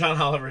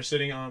John Oliver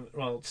standing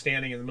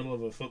in the middle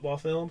of a football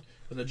field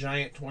with a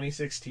giant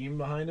 2016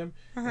 behind him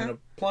and a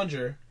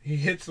plunger. He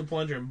hits the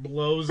plunger and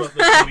blows up the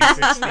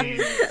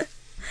 2016.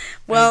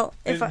 Well,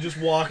 just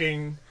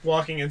walking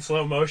in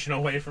slow motion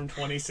away from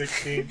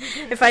 2016.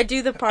 If I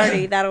do the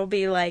party, that'll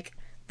be like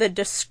the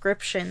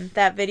description.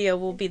 That video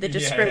will be the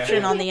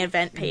description on the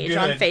event page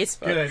on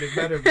Facebook. Good, it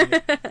better be.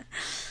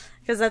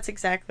 Because that's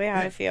exactly how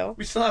I feel.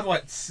 We still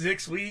have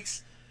 6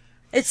 weeks?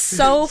 It's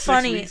so 6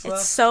 funny. weeks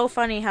left? It's so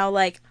funny how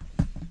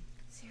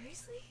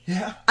Seriously?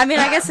 Yeah. I mean,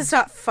 I guess it's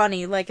not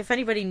funny. Like, if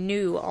anybody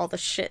knew all the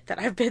shit that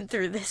I've been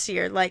through this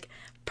year, like,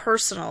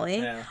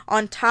 personally,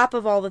 on top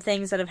of all the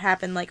things that have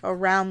happened, like,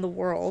 around the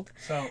world,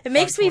 So, it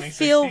makes me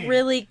feel 2016.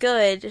 really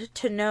good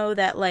to know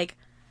that, like,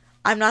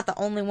 I'm not the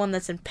only one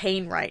that's in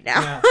pain right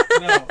now. Yeah,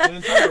 no, the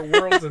entire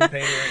world's in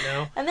pain right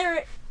now. And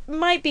they're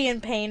might be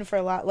in pain for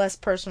a lot less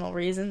personal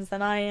reasons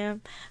than I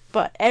am,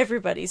 but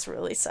everybody's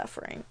really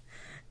suffering.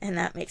 And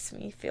that makes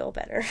me feel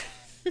better.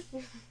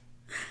 It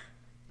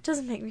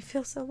doesn't make me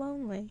feel so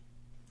lonely.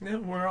 Yeah,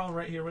 we're all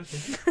right here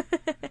with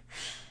you.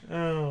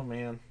 Oh,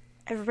 man.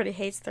 Everybody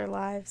hates their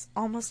lives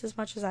almost as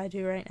much as I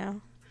do right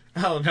now.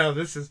 Oh, no,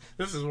 this is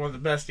one of the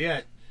best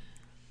yet.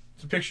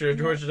 It's a picture of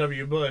George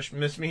W. Bush.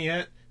 Miss me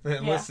yet? And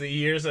it lists the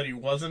years that he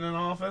wasn't in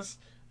office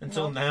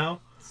until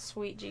now.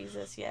 Sweet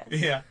Jesus, yes.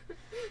 Yeah.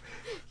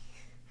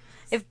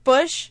 If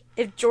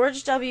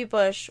George W.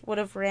 Bush would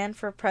have ran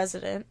for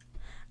president,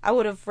 I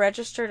would have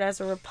registered as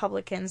a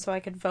Republican so I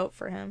could vote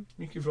for him.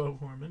 You can vote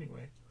for him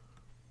anyway.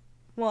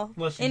 Well,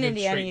 Unless you in get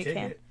Indiana straight you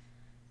ticket.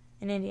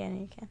 can. In Indiana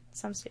you can.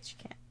 Some states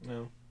you can't.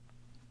 No.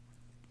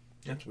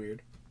 That's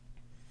weird.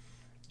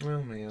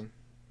 Oh, man.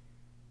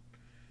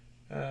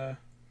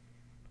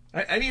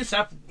 I need to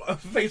stop.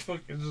 Facebook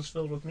is just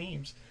filled with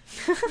memes.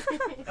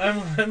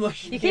 I'm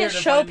looking. You here can't to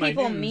show find my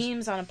people news.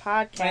 memes on a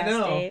podcast, I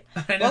know. Dave.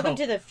 I know. Welcome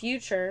to the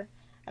future.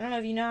 I don't know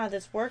if you know how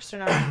this works or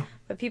not,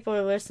 but people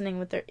are listening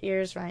with their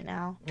ears right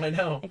now. I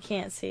know. They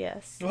can't see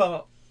us.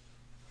 Well,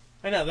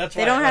 I know. That's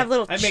why They don't have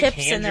little I make chips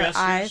hand in their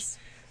gestures, eyes.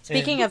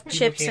 Speaking and of people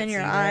chips can't in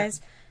your see that.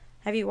 eyes,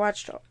 have you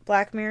watched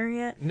Black Mirror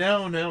yet?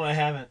 No, I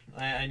haven't.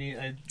 I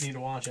need to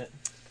watch it.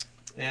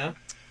 Yeah.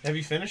 Have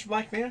you finished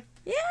Black Mirror?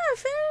 Yeah, I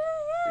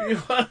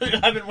finished it, yeah.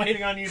 I've been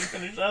waiting on you to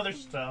finish other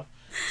stuff,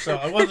 so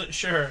I wasn't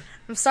sure.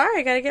 I'm sorry,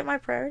 I gotta get my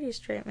priorities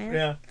straight, man.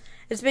 Yeah.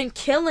 It's been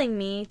killing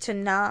me to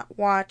not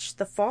watch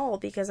The Fall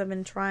because I've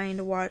been trying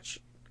to watch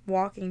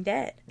Walking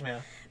Dead.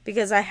 Yeah.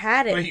 Because I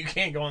had it. But you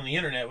can't go on the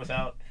internet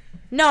without.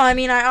 No, I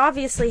mean, I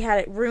obviously had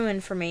it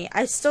ruined for me.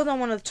 I still don't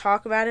want to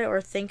talk about it or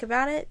think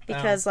about it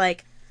because,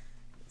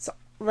 it's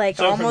like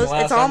So from the almost,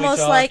 last it's time we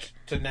almost talked like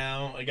to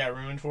now, it got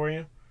ruined for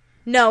you.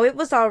 no, it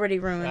was already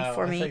ruined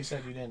for I me. thought you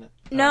said you didn't.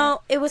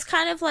 No, it was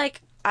kind of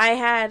like I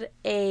had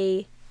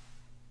a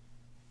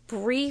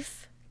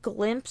brief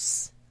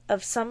glimpse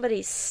of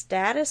somebody's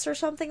status or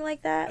something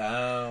like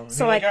that.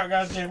 So like- oh,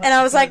 goddamn it. And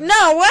I was like, no,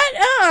 what?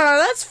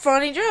 Oh, that's a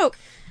funny joke.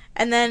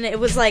 And then it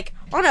was like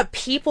on a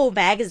People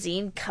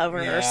magazine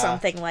cover Yeah. or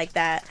something like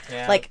that.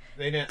 Yeah, Like,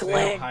 they don't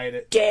Glenn hide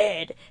it.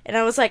 dead. And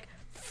I was like,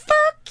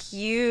 fuck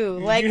you.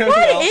 Like, You know who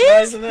what else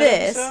dies is in that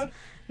this? episode?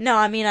 No,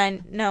 I mean,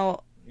 I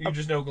know. You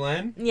just know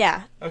Glenn?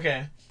 Yeah.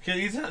 Okay. Because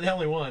he's not the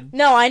only one.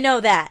 No, I know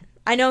that.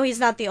 I know he's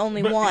not the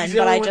only But one, he's the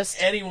but only I one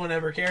just. anyone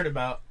ever cared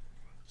about.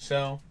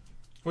 So,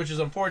 which is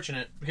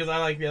unfortunate because I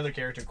like the other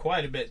character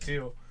quite a bit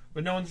too.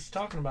 But no one's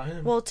talking about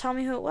him. Well, tell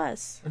me who it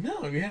was.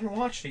 No, you haven't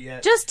watched it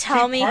yet. Just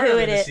tell Keep me part who of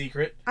it a is.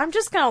 secret. I'm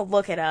just gonna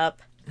look it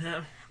up.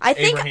 Yeah. I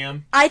think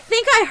Abraham. I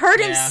heard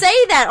him Yeah.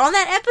 say that on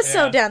that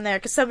episode Yeah. down there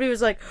because somebody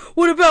was like,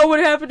 "What about what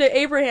happened to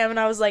Abraham?" And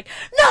I was like,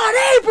 "Not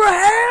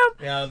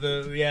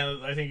Abraham." Yeah,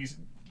 I think he's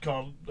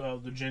called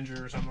the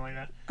Ginger or something like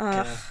that.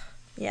 Ugh. Yeah.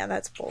 Yeah,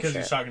 that's Because bullshit.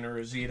 he's talking to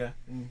Rosita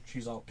and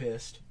she's all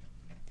pissed.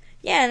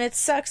 Yeah, and it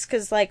sucks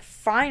because like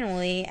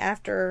finally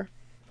after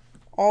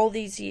all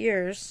these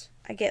years,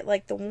 I get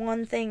like the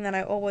one thing that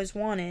I always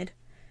wanted,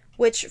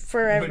 which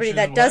for everybody is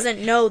that what?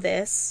 doesn't know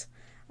this,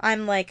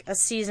 I'm like a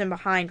season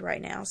behind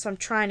right now, so I'm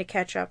trying to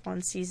catch up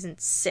on season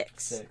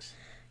 6.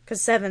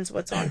 Because 7's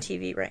what's on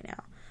TV right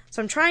now.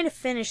 So I'm trying to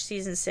finish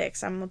season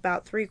 6. I'm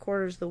about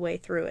 3/4 of the way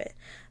through it.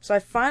 So I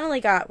finally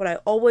got what I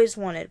always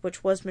wanted,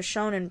 which was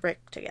Michonne and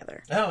Rick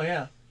together. Oh,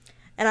 yeah.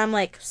 And I'm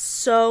like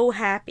so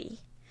happy.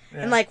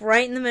 Yeah. And like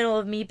right in the middle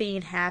of me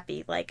being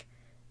happy, like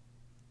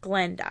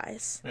Glenn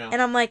dies. Yeah.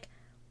 And I'm like,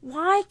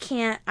 why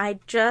can't I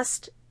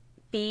just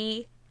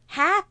be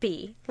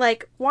happy?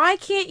 Like, why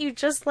can't you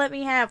just let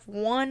me have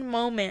one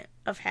moment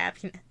of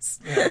happiness?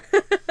 Yeah.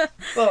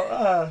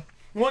 Well,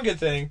 one good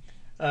thing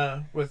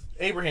with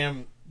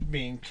Abraham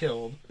being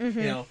killed, Mm-hmm.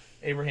 you know,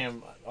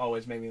 Abraham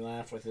always made me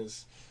laugh with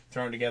his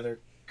thrown together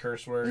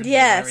curse words. and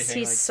Yes, everything,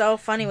 he's like so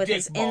funny with dick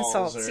his balls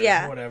insults. or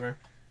Yeah. whatever.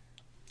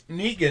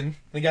 Negan,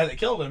 the guy that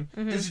killed him,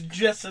 Mm-hmm. is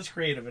just as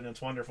creative and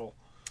it's wonderful.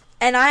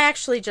 And I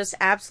actually just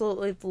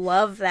absolutely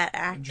love that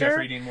actor.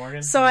 Jeffrey Dean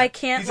Morgan. So I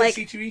can't, he's like-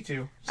 at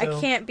C2E2. I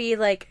So can't be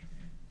like,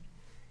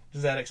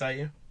 Does that excite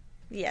you?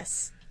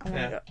 yes, I want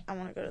to Yeah. go. I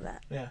want to go to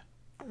that. Yeah.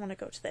 I want to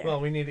go to there. Well,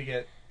 we need to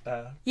get.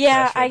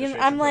 yeah, press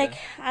registration I'm for like,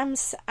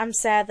 that. I'm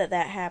sad that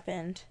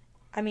happened.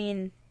 I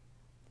mean,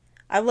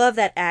 I love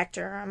that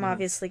actor. I'm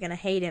obviously gonna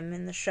hate him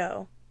in the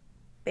show,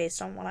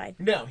 based on what I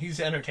No,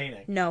 he's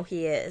entertaining. know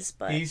he is.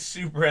 But He's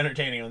super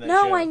entertaining on that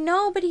no, show. I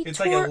know, but he It's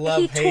like a tore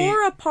love-hate.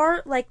 tore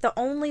apart like the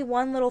only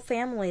one little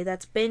family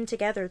that's been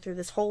together through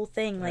this whole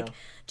thing. Like, Yeah.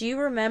 do you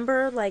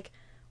remember like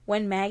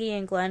when Maggie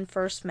and Glenn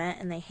first met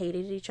and they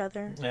hated each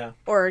other? Yeah.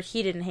 Or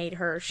he didn't hate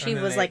her. She And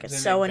then was they- like then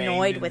so they banged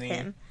annoyed in with the-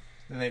 him.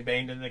 And they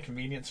banged in the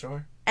convenience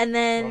store And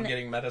while then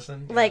getting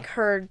medicine. Yeah. like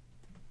her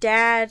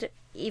dad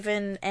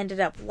even ended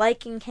up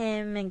liking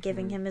him and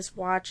giving Mm-hmm. him his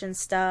watch and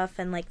stuff,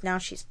 and like now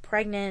she's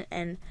pregnant,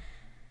 and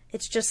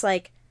it's just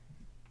like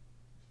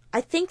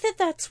I think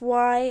that's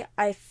why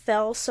I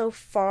fell so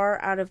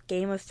far out of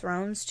Game of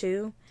Thrones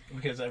too.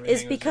 because everything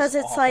is was because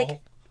just it's awful.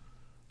 like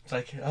It's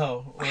like,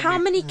 oh, well, how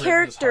we many ripped his heart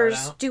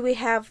characters out. do we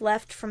have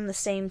left from the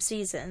same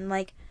season?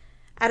 Like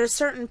at a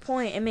certain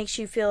point it makes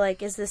you feel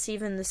like, is this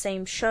even the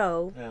same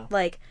show? Yeah.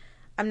 Like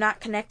I'm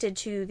not connected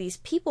to these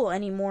people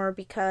anymore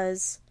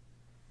because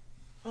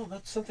Oh,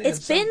 that's something.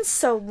 it's been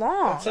so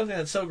long. That's something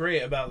that's so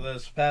great about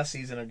this past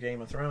season of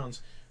Game of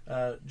Thrones.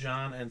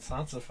 Jon and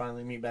Sansa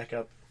finally meet back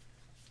up.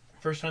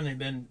 First time they've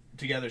been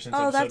together since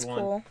Oh, episode that's 1.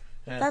 cool.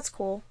 Yeah. That's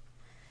cool.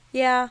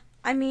 Yeah,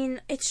 I mean,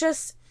 it's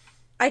just,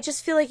 I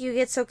just feel like you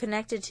get so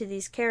connected to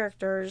these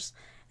characters,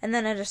 and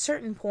then at a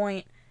certain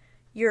point,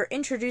 you're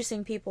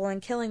introducing people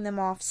and killing them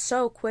off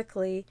so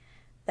quickly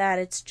that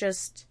it's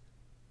just,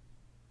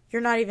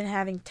 you're not even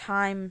having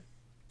time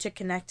to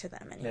connect to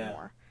them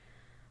anymore.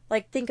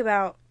 Like, think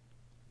about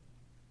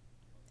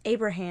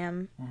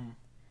Abraham. Mhm.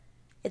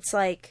 It's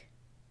like,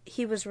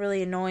 he was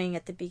really annoying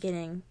at the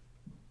beginning,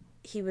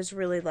 he was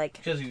really like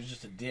Because he was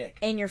just a dick.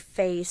 in your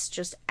face,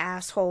 just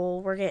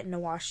asshole. We're getting to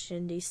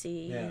Washington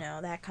D.C. Yeah. You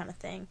know, that kind of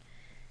thing.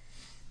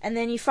 And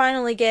then you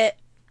finally get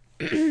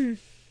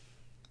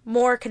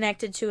more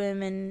connected to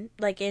him and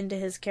like into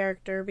his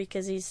character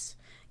because he's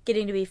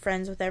getting to be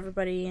friends with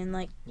everybody and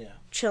like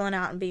chilling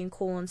out and being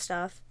cool and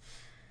stuff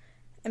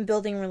and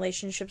building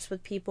relationships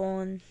with people,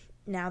 and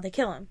now they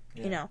kill him.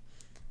 You know,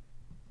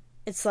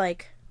 it's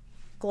like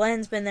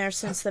Glenn's been there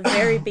since the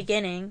very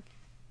beginning.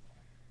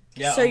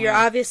 Yeah, so you're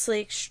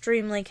obviously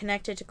extremely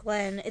connected to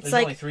Glenn. It's there's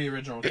like only 3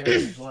 original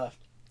characters left.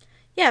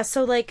 Yeah,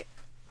 so like,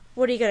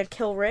 what are you gonna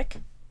kill Rick?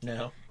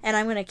 No. And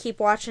I'm gonna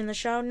keep watching the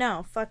show?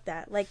 No, fuck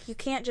that. Like, you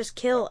can't just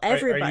kill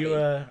everybody.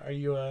 Are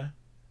you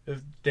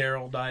if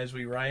Daryl dies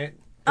we riot?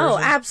 Oh,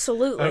 person?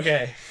 absolutely.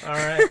 Okay, all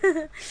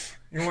right.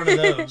 You're one of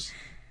those.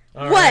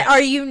 All What, right.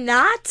 are you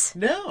not?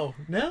 No,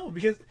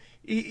 because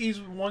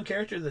he's one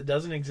character that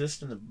doesn't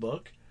exist in the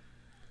book.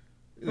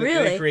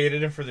 Really? They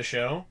created him for the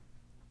show.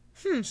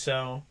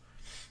 So,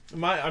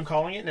 I'm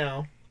calling it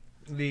now.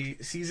 The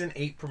season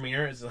 8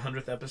 premiere is the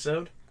 100th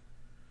episode.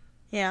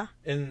 Yeah.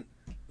 And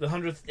the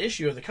 100th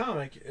issue of the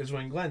comic is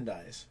when Glenn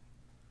dies.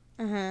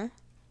 Mm-hmm.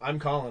 I'm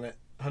calling it.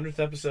 100th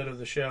episode of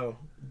the show,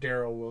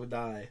 Daryl will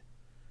die.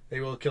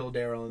 They will kill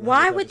Daryl in the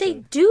Why 100th would they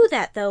episode. do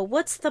that, though?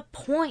 What's the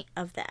point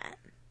of that?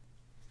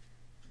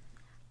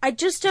 I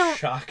just don't...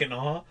 Shock and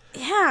awe?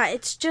 Yeah,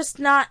 it's just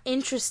not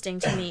interesting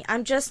to me.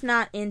 I'm just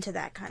not into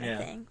that kind of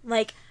thing.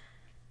 Like,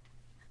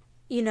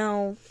 you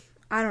know,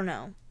 I don't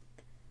know.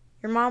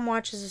 Your mom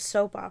watches a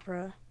soap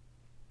opera,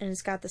 and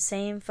it's got the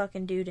same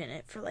fucking dude in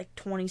it for like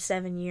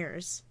 27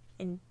 years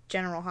in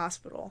General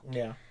Hospital.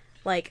 Yeah.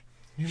 Like,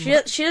 she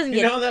doesn't get...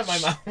 You know that my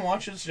mom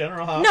watches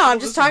General Hospital? No, I'm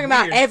just This is talking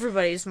about weird.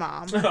 everybody's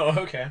mom. Oh,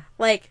 okay.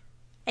 Like,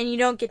 and you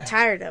don't get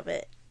tired of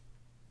it.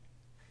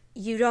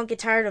 You don't get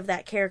tired of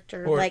that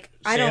character. Or like,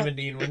 Sam I don't... and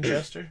Dean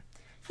Winchester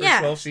for Yeah.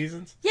 12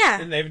 seasons?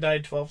 Yeah. And they've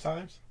died 12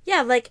 times?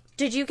 Yeah, like,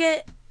 did you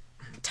get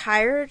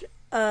tired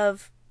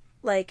of,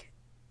 like,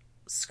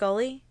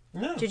 Scully?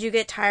 No. Did you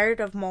get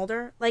tired of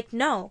Mulder? Like,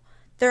 no.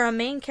 They're a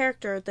main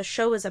character. The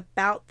show is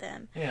about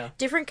them. Yeah.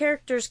 Different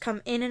characters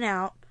come in and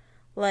out,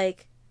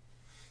 like,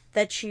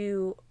 that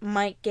you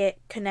might get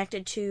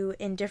connected to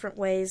in different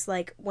ways,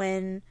 like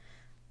when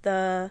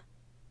the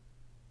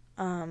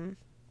lone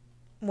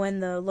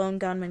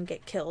gunmen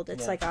get killed.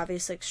 It's, like,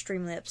 obviously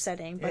extremely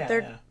upsetting. But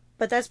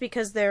but that's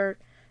because they're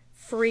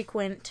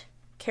frequent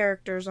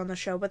characters on the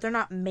show, but they're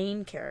not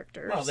main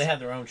characters. Well, they have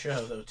their own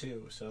show, though,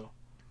 too, so...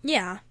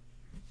 Yeah.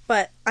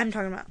 But I'm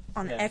talking about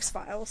on Yeah.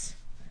 X-Files.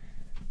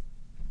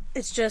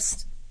 It's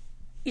just...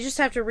 You just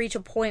have to reach a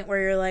point where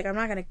you're like, I'm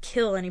not going to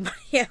kill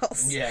anybody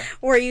else. Yeah.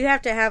 Or you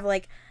have to have,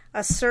 like,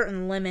 a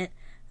certain limit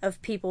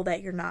of people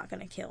that you're not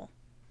going to kill.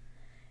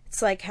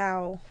 It's like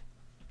how...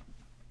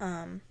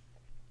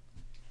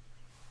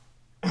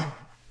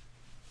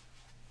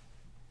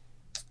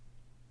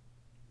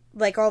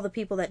 like all the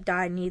people that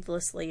die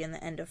needlessly in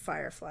the end of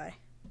Firefly.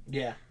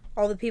 Yeah.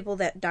 All the people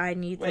that die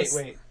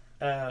needlessly.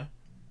 Wait.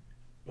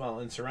 Well,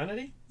 in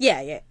Serenity?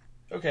 Yeah.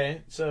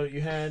 Okay, so you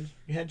had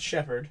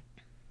Shepard.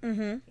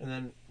 Mm-hmm. And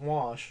then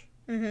Wash.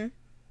 Mm-hmm.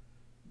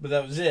 But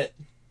that was it.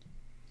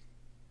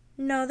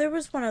 No, there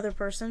was one other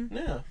person.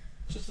 No,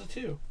 just the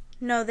 2.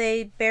 No,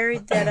 they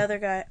buried that other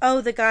guy.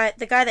 Oh, the guy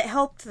that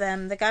helped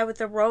them, the guy with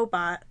the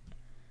robot.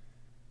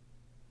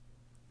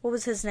 What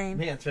was his name?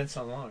 Man, it's been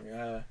so long.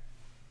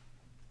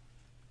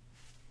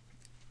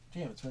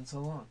 Damn, it's been so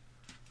long.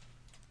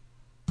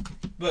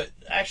 But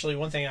actually,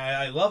 one thing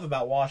I love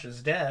about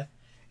Wash's death,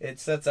 it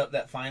sets up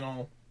that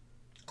final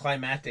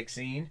climactic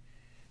scene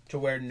to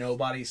where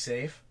nobody's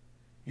safe.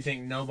 You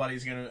think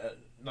nobody's gonna,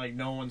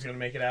 no one's gonna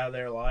make it out of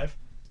there alive?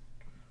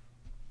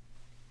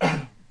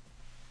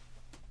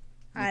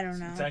 I don't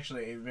know. It's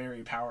actually a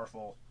very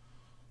powerful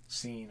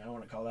scene. I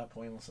wouldn't call that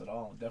pointless at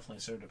all. It definitely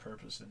served a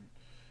purpose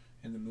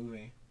in the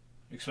movie,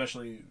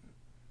 especially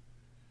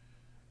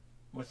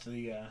with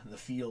the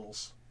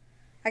feels.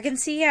 I can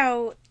see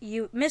how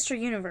Mr.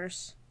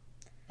 Universe,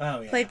 Oh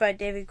yeah, played by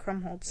David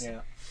Krumholtz. yeah.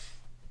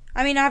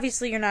 I mean,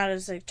 obviously you're not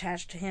as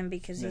attached to him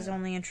because he's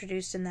only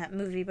introduced in that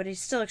movie, but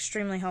he's still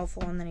extremely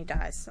helpful, and then he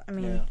dies. I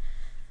mean,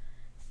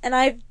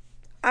 and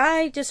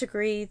I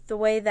disagree. The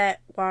way that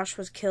Wash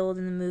was killed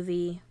in the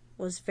movie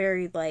was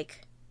very,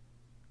 like,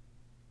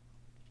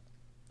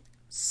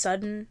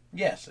 sudden.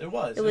 Yes, it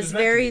was. It was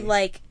meant to very, be.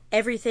 like,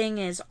 everything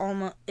is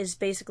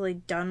basically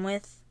done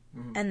with,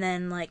 Mhm. and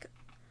then, like,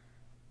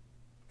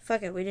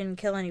 fuck it, we didn't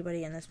kill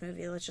anybody in this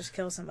movie, let's just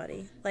kill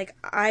somebody. Like,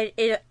 I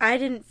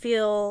didn't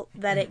feel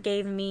that it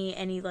gave me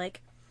any,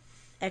 like,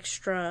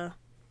 extra,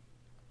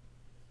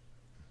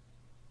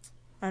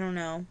 I don't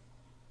know,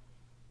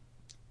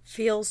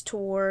 feels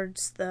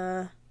towards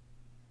the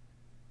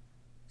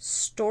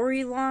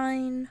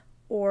storyline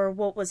or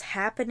what was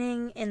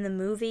happening in the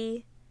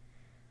movie.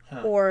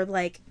 Huh. Or,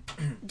 like,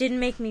 didn't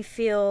make me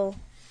feel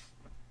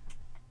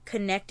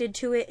connected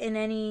to it in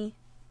any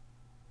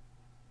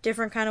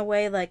different kind of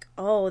way. Like,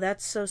 oh,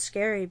 that's so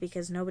scary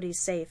because nobody's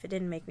safe. It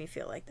didn't make me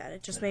feel like that.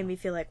 It just made me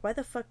feel like, why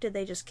the fuck did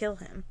they just kill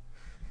him?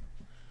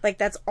 Like,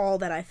 that's all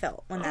that I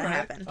felt when that All right,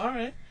 happened. All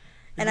right.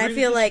 And Agree I to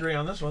feel like disagree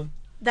on this one.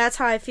 that's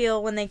how I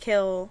feel when they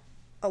kill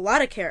a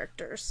lot of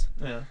characters.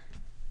 Yeah.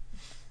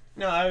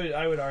 No,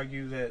 I would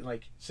argue that,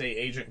 like, say,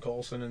 Agent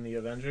Coulson in the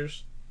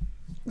Avengers,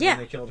 Yeah.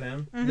 when they killed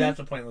him, that's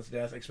a pointless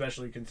death,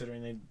 especially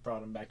considering they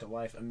brought him back to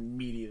life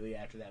immediately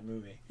after that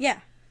movie. Yeah.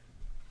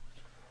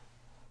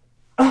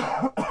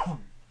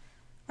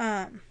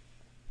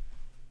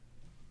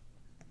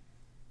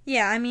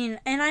 Yeah, I mean,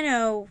 and I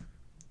know,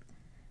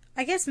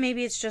 I guess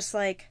maybe it's just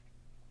like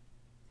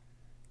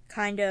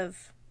kind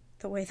of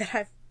the way that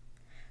I've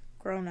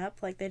grown up.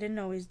 Like, they didn't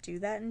always do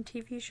that in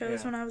TV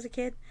shows when I was a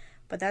kid.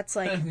 But that's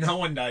like, No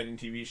one died in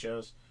TV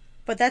shows.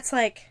 but that's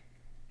like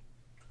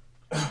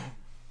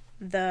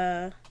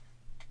the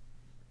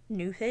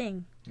new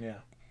thing. Yeah.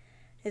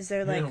 Is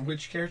there like,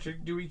 Which character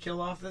do we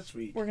kill off this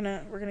week? we're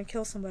gonna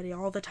kill somebody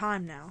all the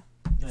time now.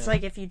 It's Yeah.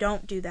 like if you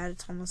don't do that,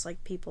 it's almost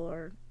like people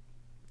are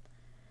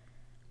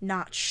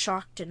not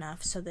shocked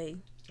enough, so they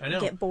I know.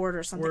 get bored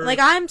or something. We're- Like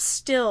I'm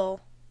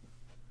still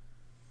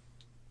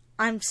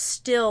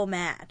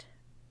mad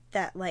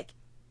that like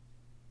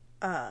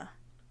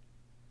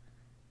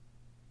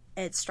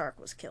Ed Stark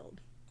was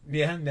killed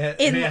Yeah, in-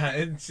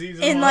 in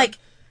season in 1, like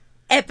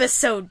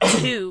episode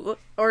 2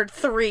 or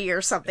 3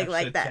 or something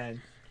like episode that.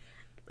 10.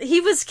 He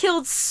was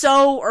killed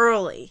so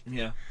early,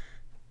 Yeah.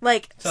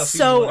 like That's how season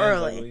so 1 ends, I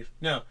early. believe.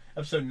 No,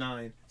 episode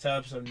 9. That's how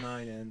episode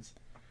 9 ends.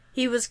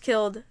 He was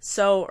killed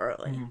so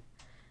early. Mhm.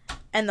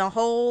 And the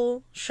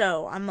whole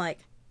show, I'm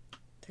like,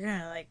 they're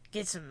gonna, like,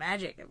 get some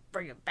magic and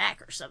bring it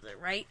back or something,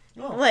 right?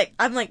 Oh. Like,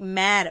 I'm, like,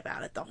 mad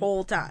about it the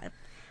whole time.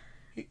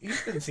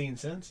 He's been seen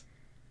since.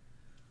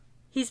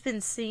 He's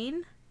been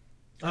seen?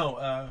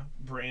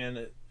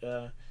 Bran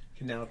can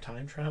now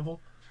time travel.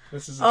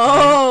 This is a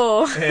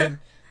Oh! thing.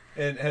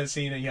 And has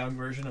seen a young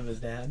version of his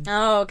dad.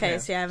 Oh, okay, Yeah.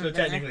 see, I haven't So been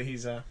there. technically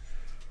he's I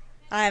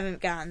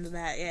haven't gotten to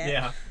that yet.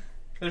 yeah.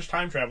 There's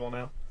time travel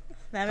now.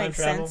 That Time makes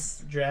travel,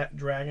 sense.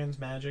 dragons,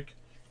 magic.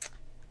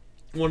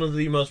 One of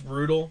the most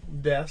brutal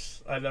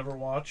deaths I've ever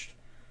watched.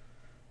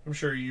 I'm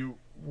sure you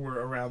were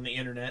around the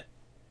internet.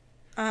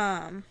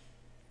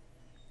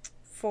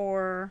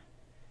 For...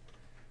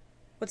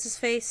 What's his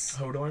face?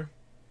 Hodor.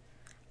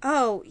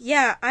 Oh,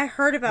 yeah, I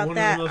heard about One of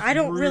the that. most I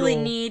don't really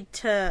brutal- need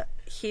to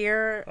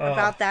hear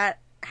about that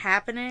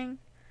happening.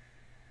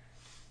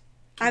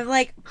 I've,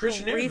 like,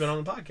 Christian Air's been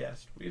on the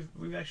podcast.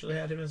 We've actually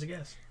had him as a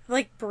guest.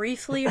 like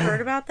briefly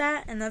heard about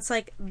that, and that's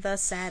like the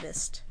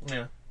saddest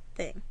Yeah.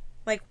 thing.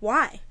 Like,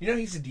 why? You know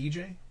he's a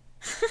DJ?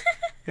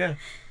 Yeah.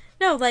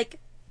 No, like,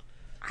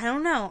 I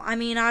don't know. I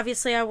mean,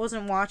 obviously I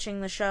wasn't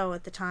watching the show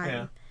at the time.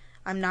 Yeah.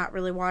 I'm not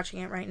really watching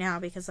it right now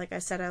because, like I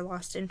said, I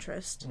lost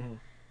interest. Mhm.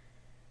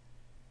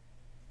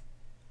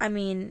 I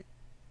mean,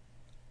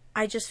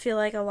 I just feel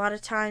like a lot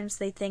of times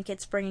they think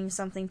it's bringing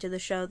something to the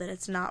show that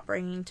it's not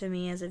bringing to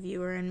me as a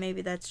viewer, and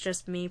maybe that's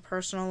just me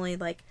personally,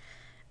 like,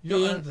 You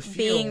don't have the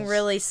being feels.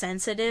 really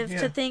sensitive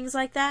Yeah. to things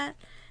like that.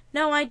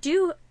 No, I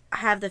do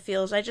have the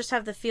feels. I just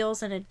have the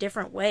feels in a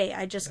different way.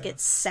 I just get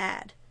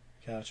sad.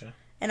 Gotcha.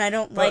 And I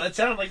don't Well, like... it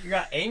sounded like you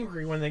got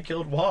angry when they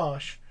killed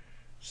Wash.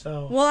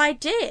 So. Well, I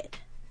did.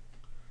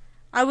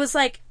 I was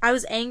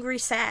angry,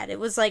 sad. It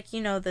was like,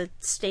 you know, the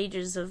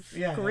stages of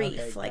yeah, grief.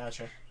 okay, Like,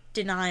 gotcha.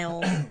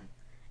 denial,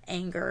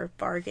 anger,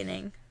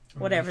 bargaining, I'm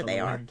a whatever leaf on they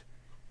the are. wind.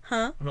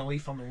 Huh? I'm a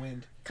leaf on the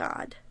wind.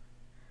 God.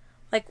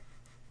 Like,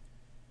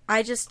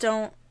 I just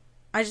don't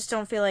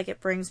feel like it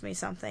brings me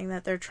something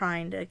that they're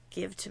trying to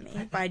give to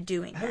me by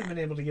doing I haven't that.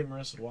 been able to get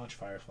Marissa to watch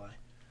Firefly.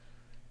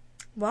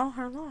 Well,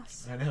 her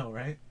loss. I know,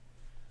 right?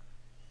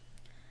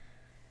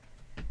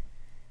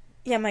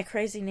 Yeah, my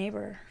crazy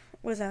neighbor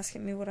was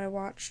asking me what I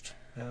watched.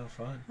 Oh,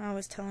 fun. I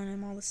was telling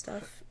him all the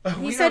stuff. We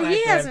He said don't he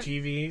actually have hasn't.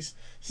 TVs.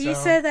 He so-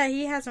 said that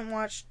he hasn't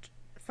watched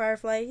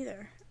Firefly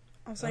either.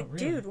 I was Oh, like, really?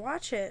 dude,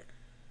 watch it.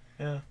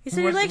 Yeah. He said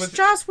he What's- likes what's-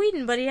 Joss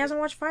Whedon, but he hasn't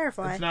watched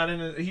Firefly. It's not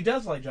in it. He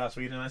does like Joss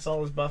Whedon. I saw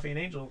his Buffy and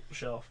Angel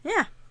shelf.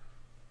 Yeah.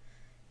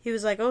 He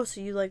was like, "Oh,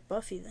 so you like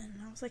Buffy then?"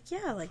 And I was like,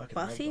 "Yeah, I like Fucking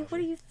love Buffy.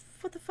 Buffy.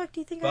 What the fuck do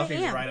you think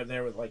Buffy's I am? right up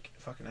there with like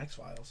fucking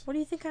X-Files. What do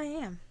you think I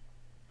am?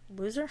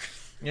 Loser?"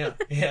 Yeah,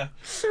 yeah.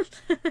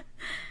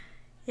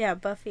 Yeah,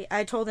 Buffy.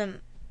 I told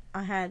him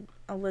I had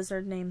a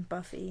lizard named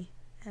Buffy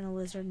and a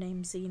lizard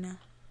named Xena.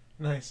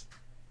 Nice.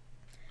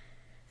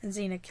 And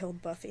Xena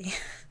killed Buffy.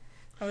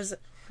 I was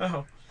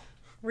Oh,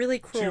 really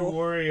two cruel.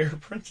 warrior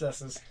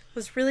princesses. It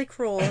was really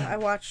cruel. I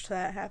watched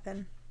that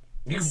happen.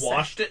 You It's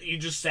watched it? You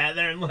just sat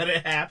there and let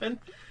it happen?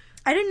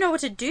 I didn't know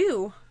what to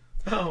do.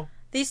 Oh.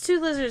 These two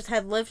lizards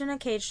had lived in a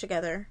cage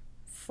together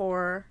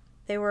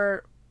they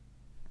were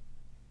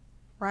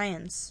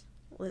Ryan's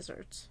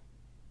lizards.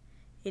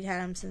 He'd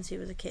had them since he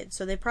was a kid.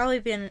 So they've probably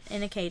been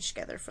in a cage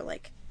together for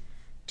like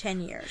 10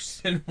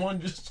 years. And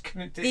one just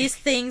couldn't take These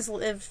things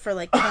lived for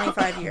like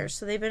 25 years.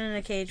 So they've been in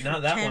a cage for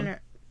Not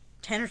that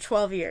 10 or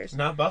 12 years.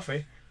 Not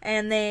Buffy.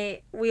 And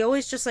we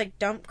always just like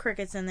dump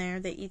crickets in there.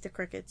 They eat the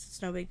crickets.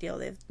 It's no big deal.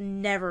 They've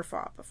never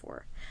fought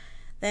before.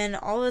 Then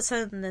all of a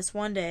sudden this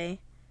one day,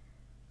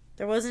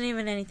 there wasn't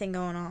even anything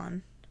going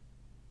on.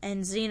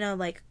 And Xena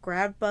like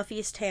grabbed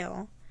Buffy's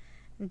tail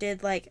and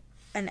did like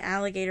an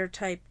alligator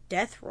type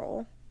death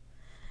roll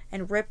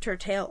and ripped her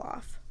tail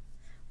off.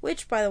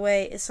 Which, by the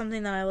way, is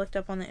something that I looked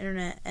up on the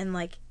internet and,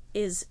 like,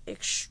 is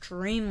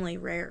extremely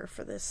rare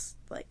for this,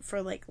 like,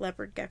 for, like,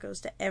 leopard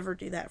geckos to ever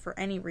do that for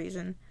any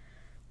reason,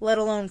 let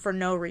alone for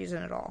no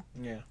reason at all.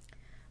 Yeah.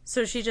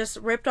 So she just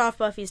ripped off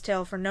Buffy's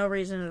tail for no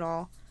reason at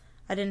all.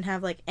 I didn't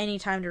have, like, any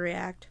time to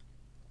react.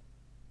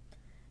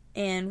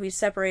 And we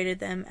separated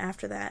them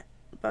after that.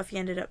 Buffy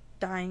ended up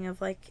dying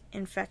of, like,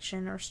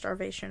 infection or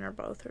starvation or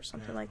both or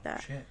something like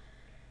that. Shit.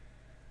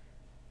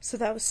 So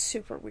that was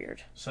super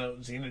weird. So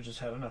Xena just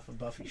had enough of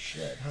Buffy's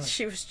shit, huh?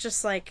 She was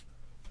just, like,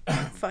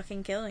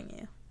 fucking killing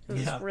you. It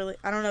was really...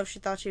 I don't know if she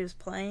thought she was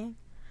playing.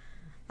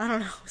 I don't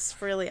know. It was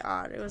really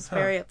odd. It was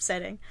very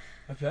upsetting.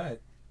 I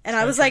bet. And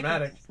I was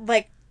dramatic.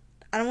 like,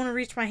 I don't want to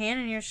reach my hand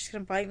in here. She's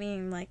going to bite me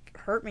and, like,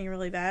 hurt me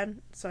really bad.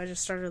 So I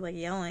just started, like,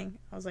 yelling.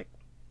 I was like,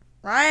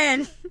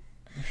 Ryan!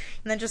 And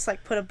then just,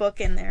 like, put a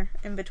book in there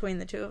in between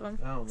the two of them.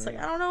 Oh, it's man.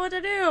 like, I don't know what to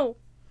do.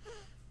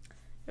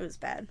 It was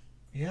bad.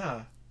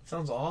 Yeah. It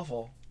sounds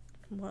awful.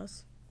 It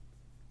was.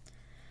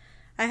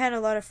 I had a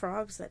lot of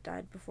frogs that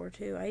died before,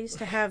 too. I used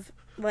to have,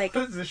 like...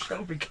 What does this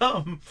show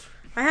become?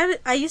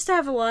 I used to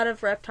have a lot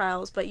of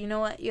reptiles, but you know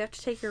what? You have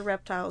to take your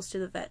reptiles to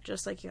the vet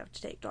just like you have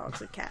to take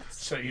dogs and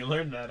cats. So you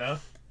learned that, huh?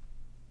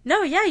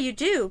 No, yeah, you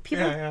do.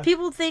 Yeah.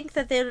 People think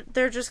that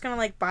they're just gonna,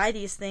 like, buy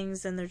these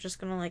things and they're just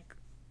gonna, like,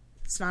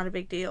 it's not a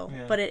big deal.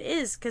 Yeah. But it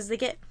is, because they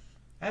get...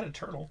 I had a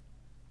turtle.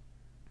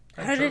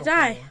 How did it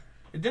die?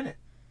 It didn't.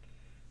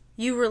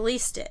 You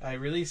released it. I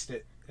released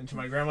it into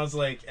my grandma's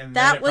lake, and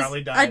That then it was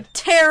probably died. a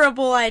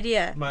terrible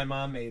idea. My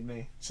mom made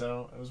me,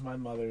 so it was my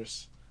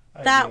mother's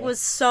idea. That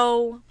was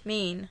so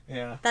mean.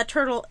 Yeah. That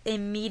turtle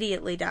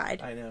immediately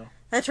died. I know.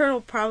 That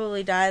turtle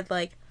probably died,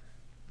 like,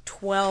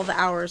 12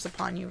 hours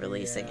upon you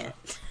releasing it.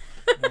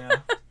 Yeah.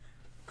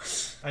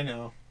 I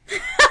know.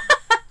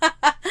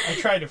 I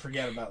tried to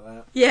forget about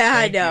that. Yeah,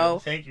 I know.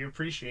 Thank you.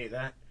 Appreciate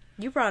that.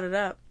 You brought it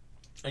up.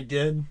 I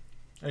did.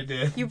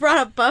 You brought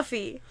up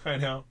Buffy. I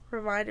know.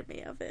 Reminded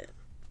me of it.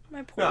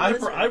 My poor No,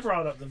 lizard. I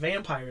brought up the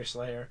Vampire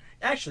Slayer.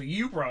 Actually,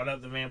 you brought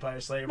up the Vampire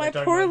Slayer. My by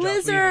talking poor about Joss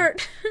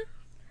lizard.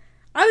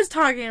 I was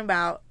talking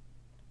about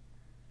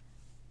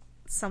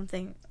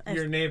something.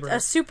 Your neighbor.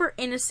 A super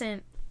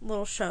innocent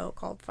little show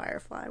called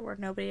Firefly where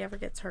nobody ever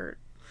gets hurt.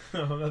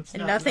 No, that's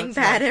and not, nothing that's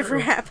bad not ever true.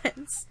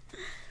 happens.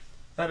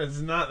 That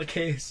is not the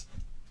case.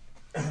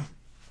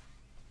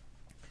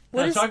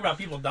 What is talking about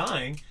people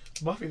dying.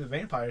 Buffy the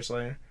Vampire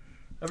Slayer.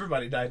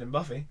 Everybody died in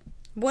Buffy.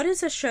 What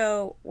is a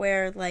show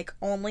where, like,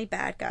 only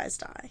bad guys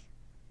die?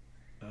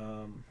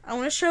 I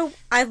want to show...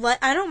 I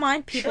don't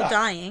mind people Chuck.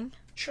 dying.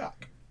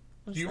 Chuck.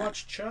 What's Do you that?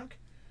 watch Chuck?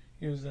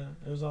 It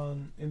was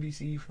on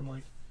NBC from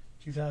like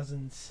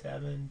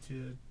 2007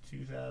 to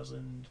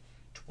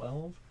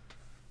 2012.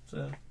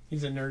 So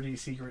he's a nerdy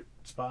secret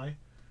spy.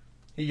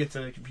 He gets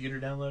a computer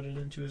downloaded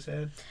into his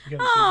head.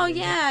 Oh,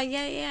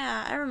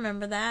 yeah. I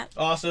remember that.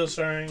 Also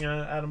starring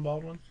Adam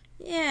Baldwin.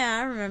 Yeah,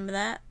 I remember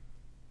that.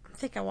 I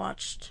think I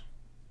watched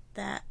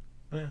that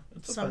Yeah,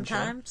 it's a fun show.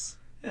 sometimes.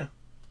 Yeah.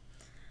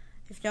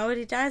 If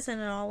nobody dies in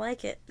it, I'll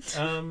like it.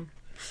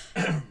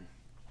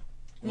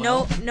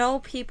 Well, No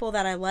people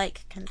that I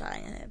like can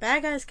die in it.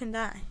 Bad guys can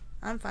die.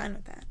 I'm fine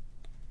with that.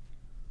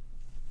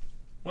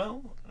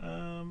 Well,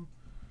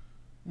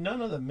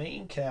 none of the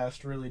main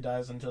cast really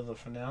dies until the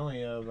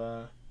finale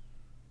of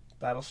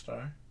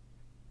Battlestar.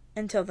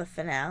 Until the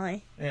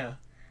finale. Yeah.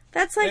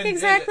 That's like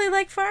exactly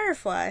like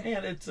Firefly.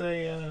 And it's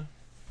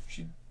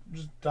she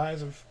just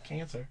dies of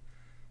cancer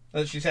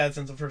that she's had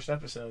since the first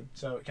episode.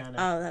 So it kind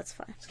of. Oh, that's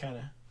fine. It's kind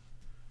of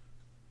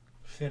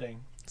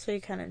fitting. So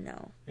you kind of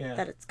know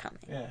that it's coming.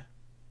 Yeah.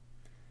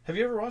 Have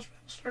you ever watched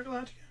Battlestar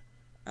Galactica?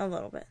 A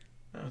little bit.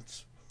 Oh,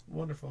 it's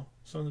wonderful.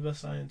 Some of the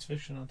best science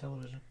fiction on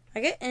television.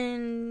 I get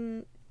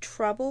in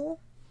trouble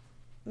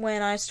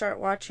when I start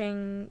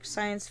watching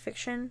science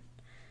fiction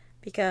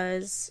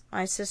because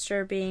my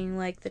sister, being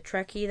like the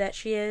Trekkie that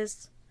she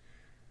is,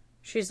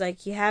 she's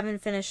like, you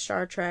haven't finished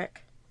Star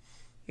Trek.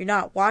 You're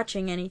not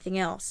watching anything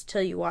else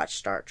till you watch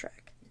Star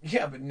Trek.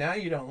 Yeah, but now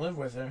you don't live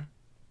with her.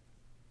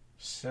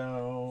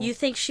 So... You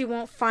think she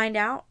won't find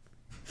out?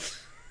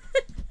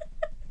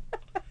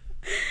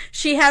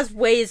 She has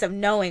ways of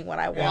knowing what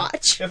I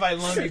watch. If I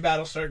loaned you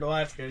Battlestar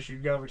Galactica,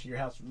 she'd go over to your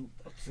house and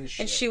what's this shit?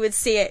 And she would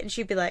see it and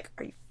she'd be like,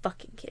 are you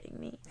fucking kidding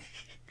me?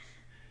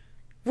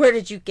 Where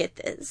did you get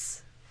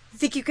this? You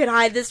think you could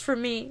hide this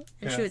from me?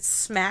 And she would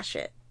smash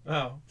it.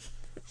 Oh.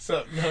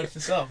 So, note to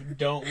self,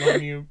 don't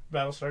loan you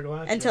Battlestar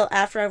Galactica. Until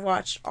after I've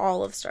watched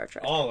all of Star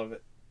Trek. All of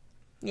it.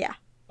 Yeah.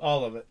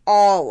 All of it.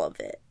 All of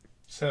it.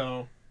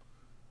 So,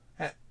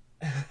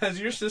 has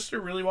your sister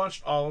really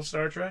watched all of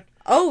Star Trek?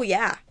 Oh,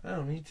 yeah.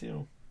 Oh, me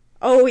too.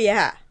 Oh,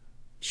 yeah.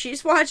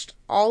 She's watched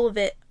all of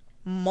it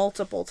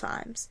multiple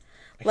times.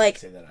 I like,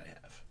 can't say that I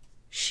have.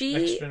 She...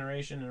 Next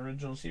Generation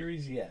original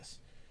series, yes.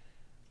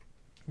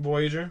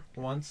 Voyager,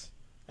 once.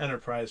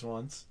 Enterprise,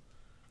 once.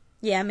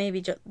 Yeah,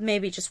 maybe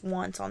just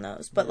once on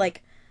those. But,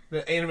 like...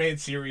 The animated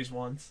series,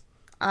 once.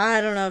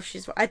 I don't know if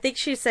she's... I think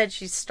she said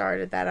she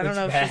started that. I don't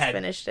know if she's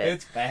finished it.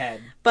 It's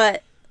bad.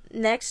 But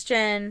Next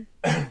Gen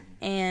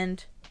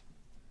and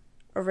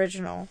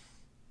original.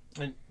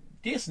 And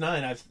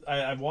DS9,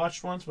 I've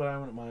watched once, but I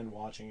wouldn't mind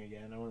watching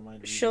again. I wouldn't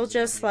mind. She'll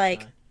revisiting just DS9.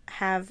 like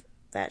have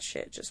that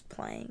shit just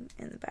playing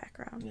in the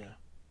background. Yeah.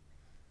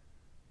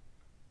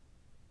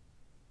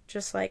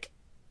 Just like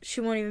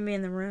she won't even be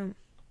in the room.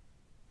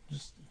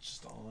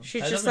 Just on.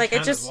 She's That just doesn't like, it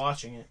count as just-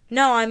 watching it.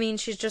 No, I mean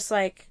she's just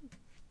like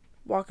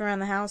walking around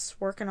the house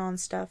working on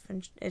stuff,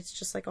 and it's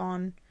just like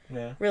on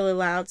Yeah. really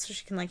loud, so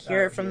she can like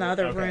hear it from the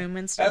other Okay. room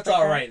and stuff. That's like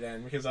all that. right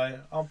then, because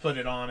I'll put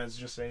it on as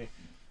just a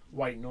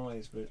white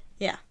noise, but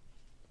Yeah.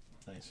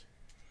 nice.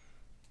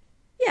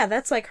 Yeah,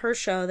 that's like her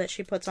show that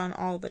she puts on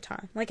all the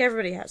time. Like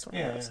everybody has one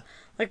Yeah, of those. yeah.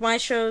 Like my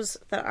shows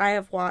that I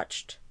have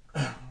watched,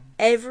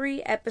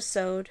 every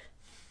episode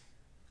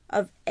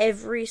of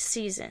every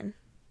season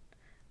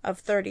of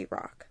 30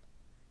 Rock,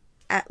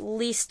 at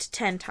least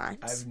 10 times.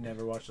 I've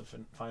never watched the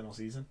final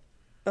season.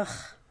 Ugh.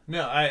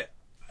 No,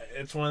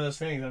 it's one of those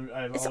things.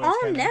 I've It's always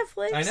on kinda,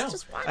 Netflix. I know.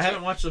 Just watch I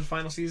haven't it. watched the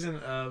final season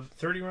of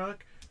 30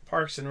 Rock,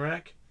 Parks and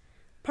Rec.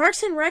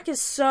 Parks and Rec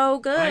is so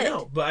good. I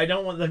know, but I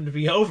don't want them to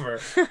be over.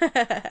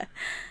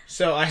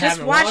 So I Just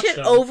haven't watch watched it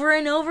them. over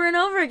and over and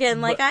over again,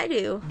 like But- I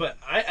do. But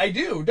I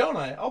do, don't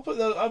I? I'll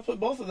put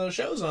both of those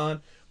shows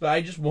on, but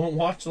I just won't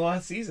watch the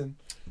last season.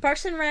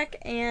 Parks and Rec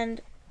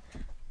and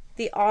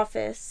The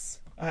Office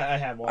I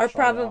have watched are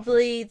all the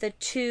probably the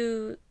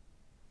two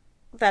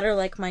that are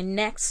like my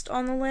next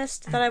on the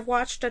list that I've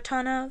watched a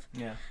ton of. Office.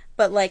 Yeah.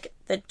 But like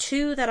the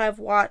two that I've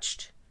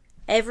watched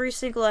every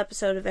single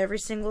episode of every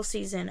single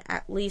season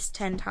at least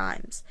 10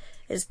 times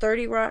is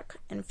 30 Rock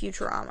and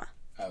Futurama.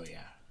 Oh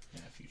yeah.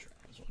 Yeah,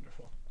 Futurama is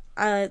wonderful.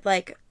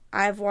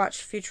 I've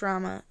watched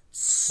Futurama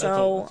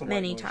so that's a white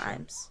many noise show.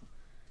 times.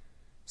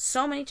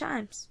 So many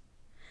times.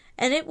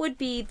 And it would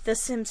be The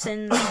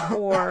Simpsons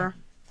or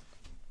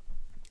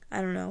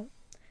I don't know,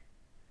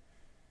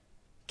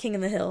 King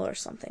of the Hill or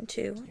something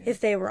too, if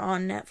they were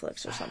on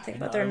Netflix or something,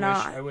 but they're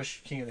not. I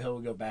wish King of the Hill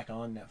would go back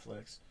on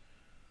Netflix.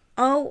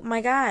 Oh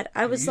my god.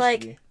 I It was used to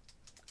like, be.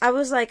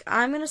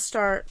 I'm going to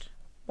start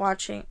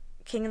watching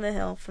King of the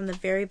Hill from the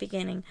very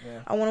beginning.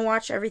 Yeah. I want to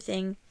watch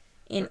everything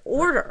in Her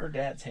order.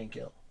 dad's Hank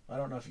Hill. I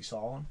don't know if you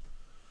saw him.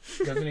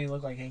 Doesn't he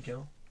look like Hank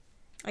Hill?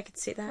 I could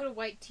see Put that. a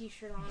white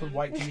t-shirt on. Put a him.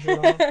 white t-shirt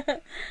on. He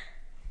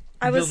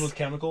I deals was. with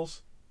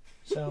chemicals.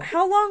 So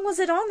How long was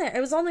it on there?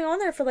 It was only on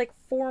there for like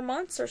 4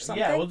 months or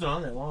something. yeah, it wasn't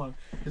on that long.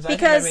 I think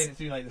Because- I made it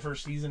through like the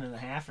first season and a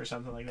half or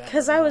something like that.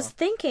 Because I was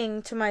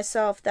thinking to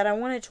myself that I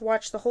wanted to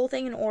watch the whole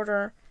thing in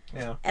order,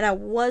 Yeah. and I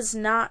was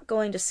not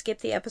going to skip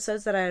the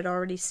episodes that I had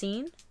already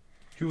seen.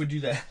 Who would do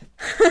that?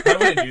 I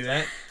wouldn't do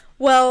that.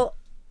 Well,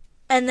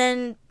 and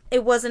then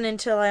it wasn't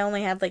until I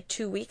only had like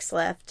 2 weeks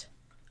left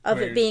of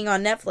Where it you- being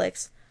on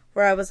Netflix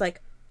where I was like,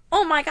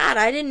 oh my god,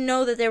 I didn't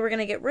know that they were going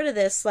to get rid of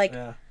this. Like,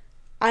 Yeah.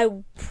 I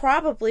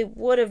probably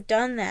would have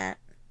done that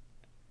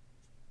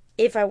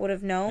if I would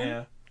have known.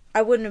 Yeah.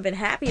 I wouldn't have been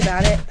happy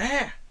about it,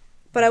 Ah!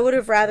 but I would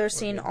have rather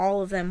seen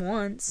all of them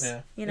once.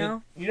 Yeah. You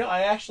know?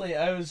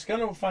 I was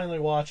gonna finally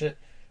watch it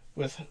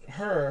with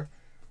her,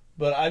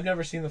 but I've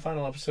never seen the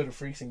final episode of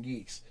Freaks and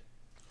Geeks.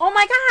 Oh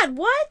my god,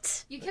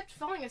 what? You kept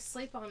falling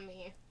asleep on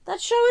me.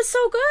 That show is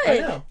so good. I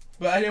know,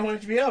 but I didn't want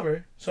it to be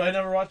over, so I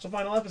never watched the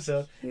final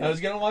episode. Yeah. I was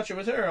gonna watch it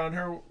with her on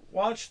her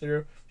watch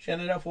through. She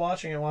ended up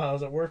watching it while I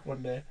was at work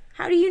one day.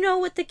 How do you know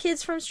what the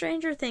kids from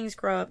Stranger Things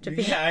grow up to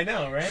be? Yeah, I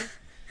know, right?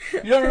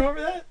 You don't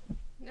remember that?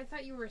 I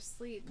thought you were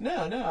asleep. No,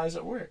 I was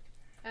at work.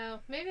 Oh,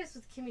 maybe it's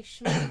with Kimmy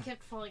Schmidt. You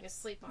kept falling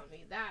asleep on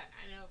me. That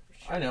I know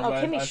for sure. I know. Oh,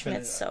 but Kimmy I Schmidt's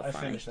finished, so I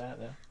funny. finished that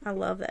though. I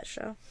love that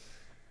show.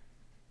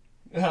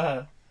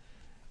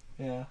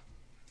 Yeah.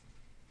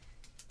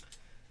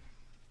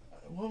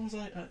 What was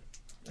I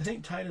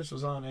think Titus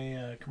was on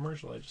a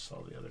commercial I just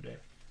saw the other day. I'm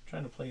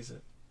trying to place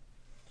it.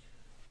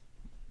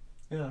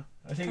 Yeah,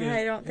 I think.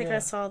 I don't think I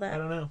saw that. I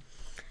don't know.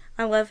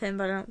 I love him,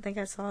 but I don't think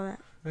I saw that.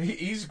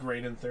 He's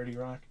great in 30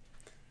 Rock.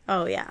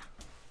 Oh, yeah.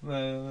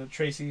 The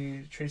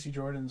Tracy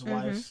Jordan's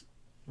wife's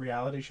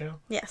reality show.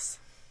 Yes.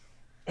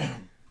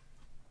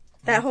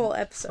 That whole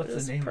episode What's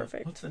was the name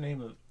perfect. What's the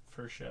name of the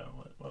first show?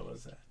 What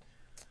was that?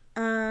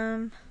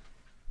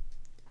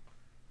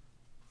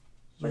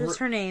 What is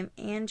her name?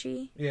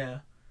 Angie? Yeah.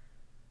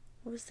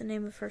 What was the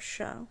name of her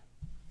show?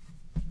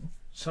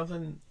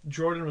 Something.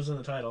 Jordan was in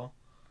the title.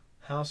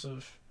 House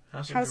of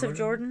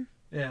Jordan?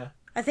 Yeah.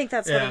 I think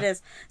that's what Yeah. it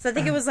is. So I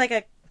think it was like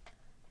a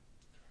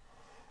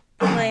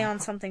play on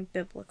something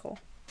biblical.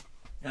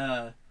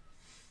 Oh,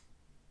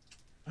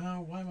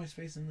 why am I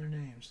spacing their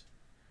names?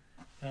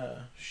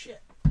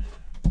 Shit.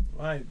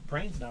 My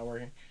brain's not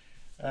working.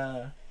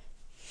 I'm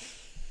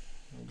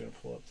gonna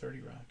pull up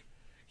 30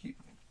 Rock.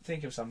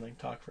 Think of something.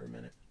 Talk for a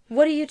minute.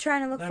 What are you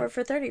trying to look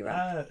for 30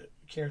 Rock?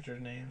 Character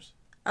names.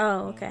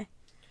 Oh, okay.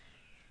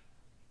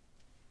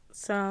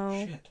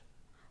 So, Shit.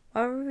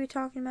 why were we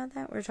talking about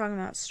that? We were talking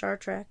about Star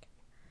Trek.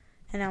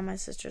 And now my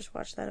sister's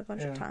watched that a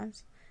bunch of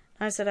times.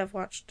 And I said I've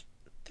watched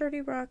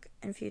 30 Rock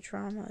and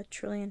Futurama a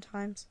trillion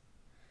times.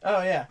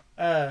 Oh yeah.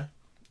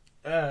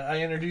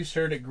 I introduced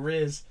her to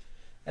Grizz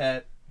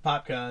at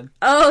PopCon.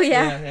 Oh,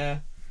 yeah. Yeah.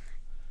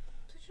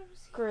 Which one was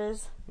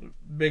Grizz.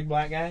 Big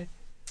black guy.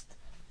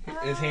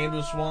 His hand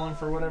was swollen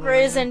for whatever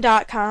Grizz reason.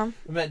 and .com.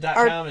 I met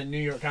 .com at New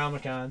York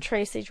Comic Con.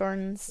 Tracy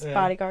Jordan's Yeah.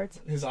 bodyguards.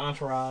 His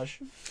entourage.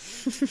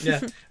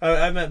 Yeah,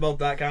 I met both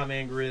 .com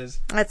and Grizz.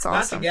 That's Not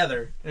awesome.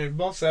 together. They're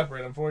both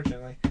separate,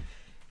 unfortunately.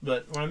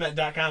 But when I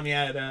met .com, he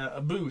had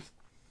a booth.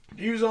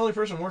 He was the only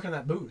person working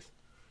that booth.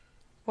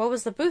 What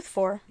was the booth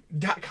for?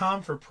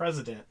 .com for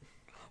president.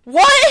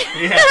 What?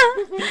 Yeah.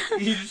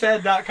 he just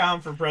had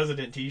 .com for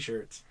president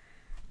t-shirts.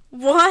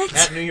 What?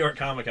 At New York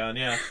Comic Con,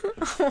 yeah.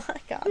 Oh my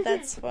god,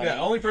 that's funny.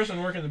 Yeah, only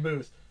person working the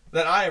booth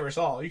that I ever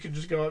saw. You could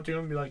just go up to him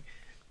and be like,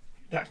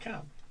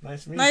 .com.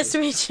 Nice to meet you. Nice to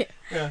meet you.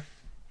 Yeah.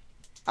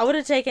 I would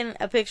have taken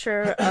a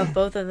picture of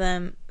both of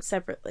them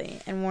separately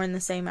and worn the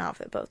same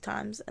outfit both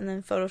times and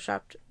then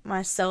photoshopped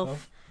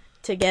myself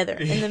together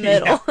in the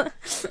middle.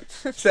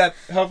 Except,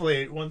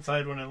 hopefully, one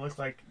side when it looked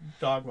like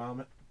dog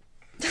vomit.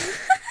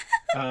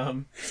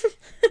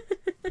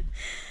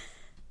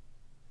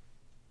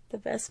 The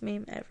best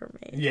meme ever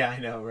made. Yeah, I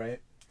know, right?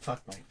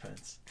 Fuck Mike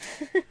Pence.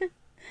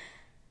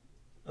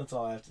 That's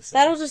all I have to say.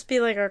 That'll just be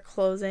like our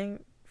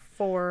closing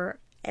for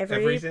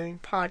Everything?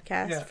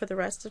 podcast Yeah. for the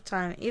rest of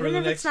time, For even the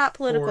if next it's not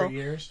 4 political.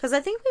 years. Because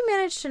I think we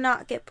managed to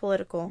not get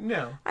political.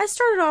 No. I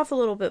started off a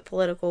little bit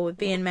political with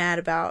being mad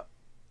about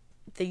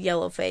the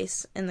yellow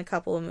face in the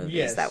couple of movies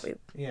Yes. that we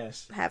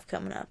Yes. have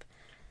coming up.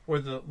 Or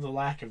the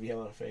lack of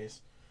yellow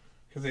face.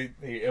 Because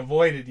they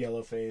avoided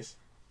yellow face.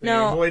 They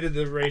No. avoided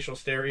the racial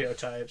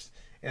stereotypes.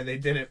 And they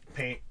didn't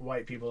paint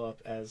white people up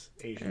as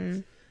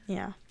Asians.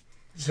 Yeah.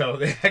 So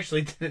they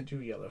actually didn't do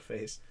yellow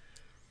face.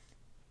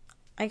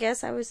 I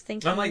guess I was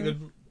thinking, Unlike the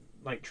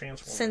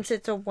Transformers. since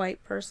it's a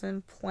white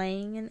person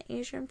playing an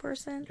Asian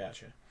person.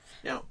 Gotcha.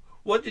 Now,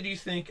 what did you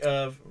think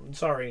of...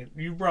 Sorry,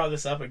 you brought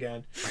this up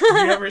again. Did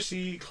you ever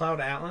see Cloud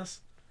Atlas?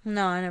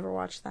 No, I never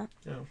watched that.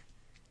 No.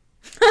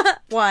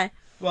 Why?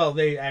 Well,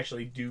 they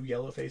actually do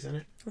yellow face in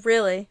it.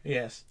 Really?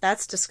 Yes.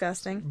 That's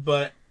disgusting.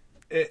 But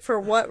For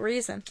what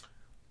reason?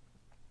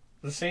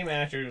 the same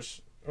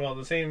actors... Well,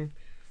 the same...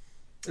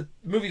 The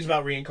movie's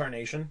about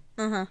reincarnation.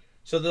 Uh-huh.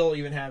 So they'll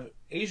even have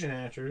Asian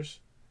actors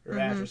or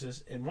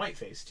actresses in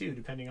whiteface, too,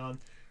 depending on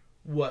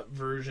what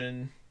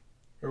version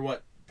or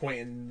what point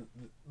in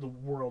the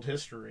world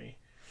history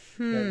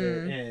that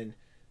they're in.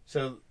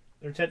 So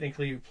they're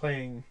technically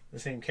playing the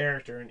same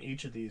character in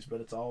each of these,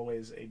 but it's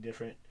always a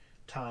different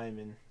time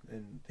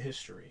in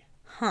history.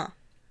 Huh.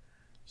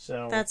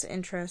 So That's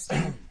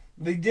interesting.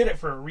 they did it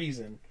for a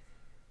reason,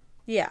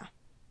 Yeah.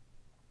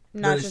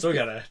 but they still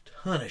got a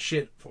ton of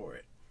shit for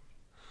it.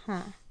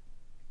 Huh.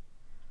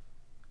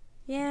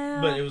 Yeah.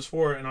 But it was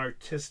for an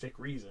artistic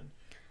reason.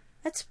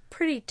 That's a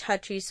pretty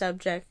touchy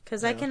subject,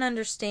 because I Yeah. can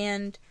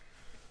understand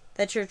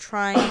that you're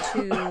trying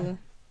to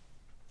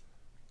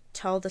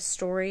tell the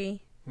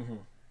story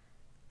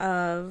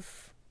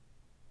of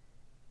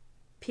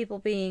people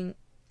being,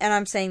 and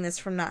I'm saying this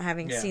from not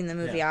having seen the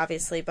movie,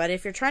 obviously, but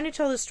if you're trying to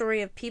tell the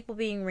story of people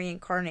being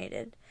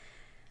reincarnated,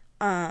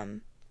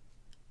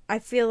 I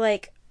feel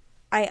like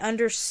I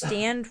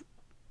understand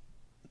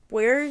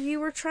where you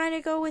were trying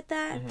to go with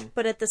that,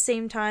 but at the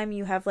same time,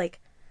 you have, like,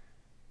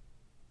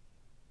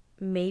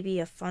 maybe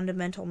a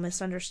fundamental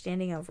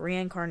misunderstanding of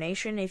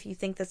reincarnation if you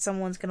think that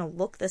someone's going to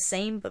look the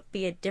same but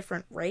be a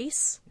different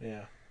race.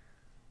 Yeah.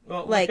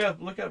 Well, Like-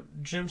 look up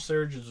Jim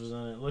Surges was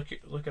in it.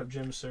 Look up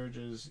Jim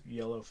Surges'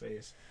 yellow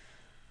face.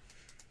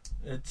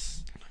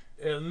 It's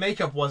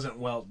makeup wasn't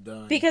well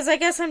done. Because I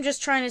guess I'm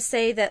just trying to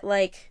say that,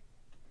 like,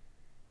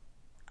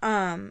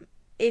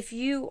 if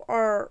you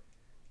are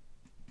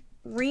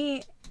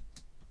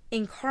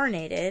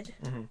reincarnated,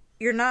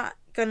 you're not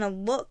gonna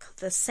look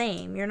the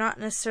same. You're not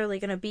necessarily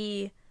gonna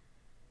be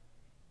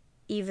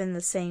even the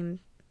same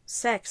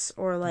sex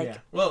or, like, yeah.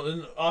 Well,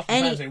 and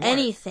oftentimes they weren't.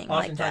 anything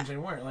like Oftentimes that. they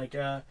weren't. Like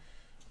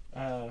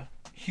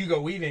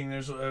Hugo Weaving,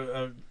 there's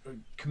a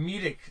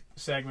comedic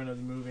segment of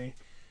the movie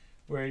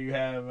where you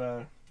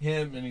have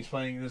him and he's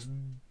playing this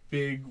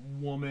big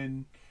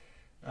woman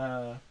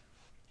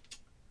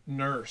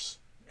nurse,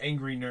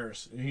 angry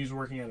nurse, and he's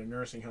working at a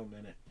nursing home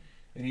in it.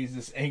 And he's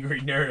this angry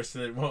nurse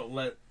that won't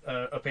let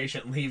a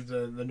patient leave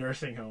the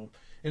nursing home.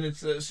 And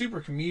it's a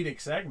super comedic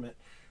segment,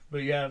 but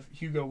you have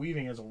Hugo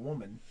Weaving as a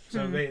woman.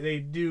 So they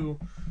do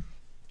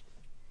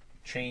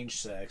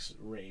change sex,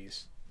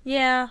 race.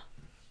 Yeah.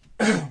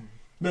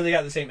 But they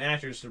got the same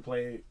actors to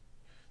play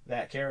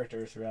that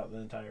character throughout the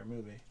entire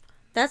movie.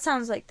 That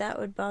sounds like that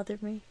would bother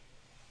me.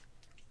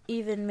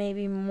 Even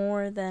maybe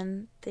more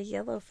than the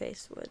yellow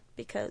face would,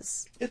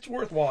 because It's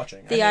worth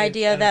watching. The I think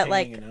idea it's that,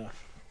 like, entertaining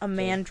enough. a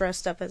man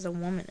dressed up as a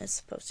woman is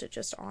supposed to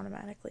just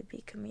automatically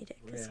be comedic.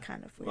 It's Yeah.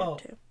 kind of weird, Well,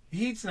 too.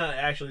 he's not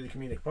actually the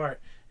comedic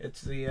part.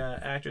 It's the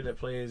actor that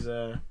plays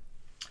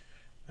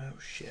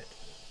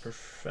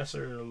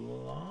Professor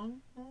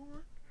Longhorn?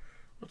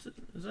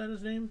 Is that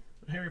his name?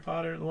 Harry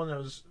Potter, the one that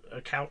was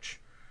a couch,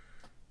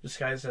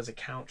 disguised as a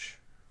couch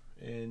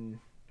in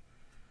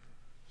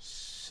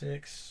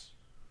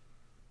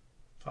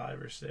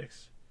 5 or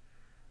 6.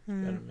 Got a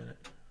minute.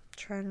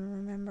 Trying to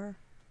remember.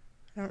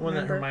 I don't One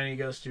that remember. Hermione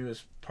goes to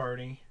his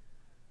party.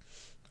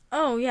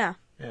 Oh, yeah.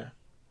 Yeah.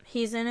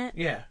 He's in it?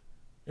 Yeah.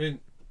 And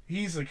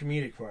he's the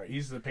comedic part.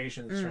 He's the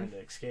patient that's trying to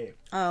escape.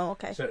 Oh,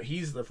 okay. So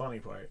he's the funny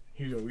part.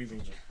 Hugo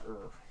Weaving's like,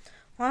 ugh.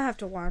 Well, I'll have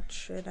to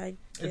watch it, I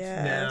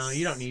guess. No,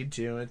 you don't need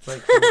to. It's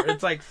like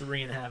it's like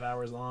 3.5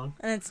 hours long.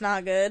 And it's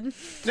not good?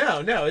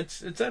 No,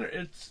 it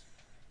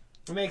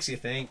makes you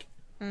think.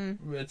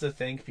 It's a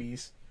think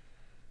piece.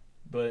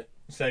 But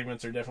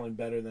segments are definitely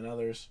better than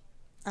others.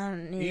 I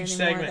don't need Each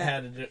any more segment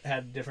of that.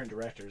 had different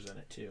directors in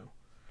it too.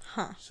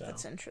 Huh, So,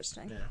 that's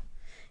interesting. Yeah.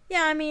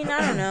 Yeah, I mean,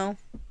 I don't know.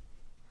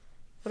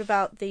 What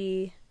about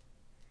the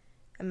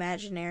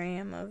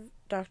Imaginarium of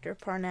Dr.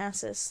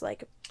 Parnassus?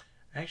 Like,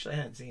 Actually, I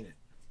hadn't seen it.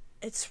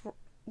 it's...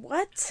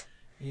 What?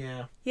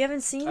 Yeah. You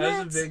haven't seen I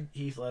that? was a big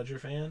Heath Ledger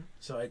fan,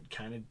 so I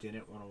kind of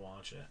didn't want to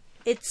watch it.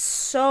 It's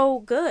so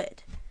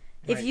good.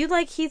 If Right. you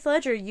like Heath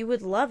Ledger, you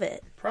would love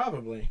it.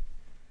 Probably.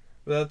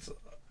 But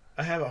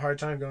I have a hard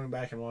time going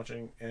back and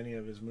watching any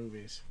of his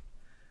movies.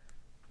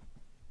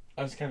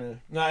 I still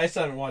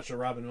haven't watched a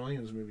Robin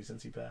Williams movie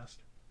since he passed.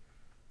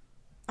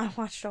 I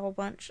watched a whole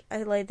bunch.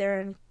 I laid there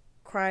and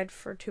cried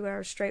for 2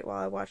 hours straight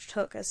while I watched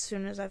Hook as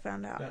soon as I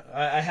found out.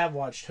 I have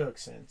watched Hook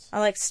since.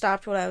 I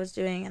stopped what I was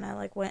doing and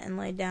I went and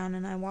laid down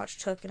and I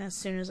watched Hook, and as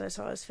soon as I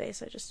saw his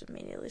face I just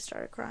immediately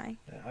started crying.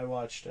 I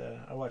watched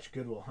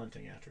Good Will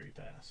Hunting after he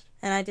passed.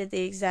 And I did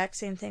the exact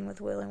same thing with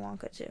Willy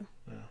Wonka too.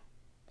 Yeah.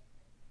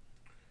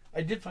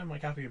 I did find my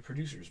copy of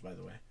Producers, by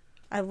the way.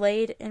 I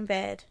laid in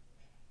bed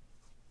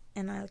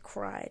and I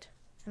cried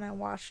and I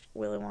watched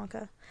Willy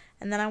Wonka,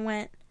 and then I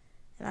went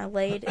and I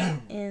laid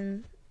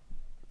in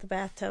the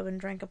bathtub and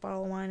drank a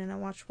bottle of wine and I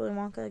watched Willy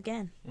Wonka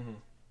again. Mm-hmm.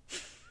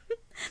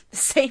 The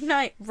same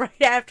night, right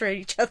after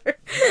each other.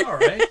 All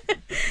right.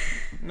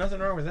 Nothing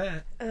wrong with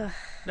that. Ugh.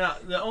 Now,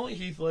 the only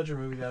Heath Ledger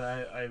movie that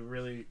I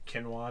really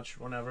can watch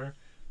whenever,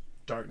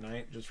 Dark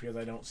Knight, just because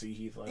I don't see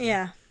Heath Ledger.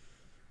 Yeah.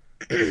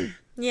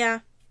 Yeah.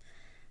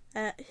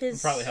 It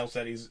probably helps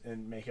that he's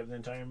in makeup the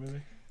entire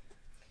movie.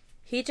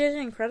 He did an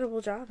incredible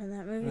job in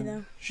that movie,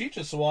 though. She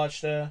just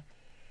watched 10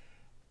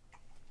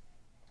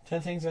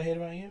 Things I Hate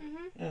About You.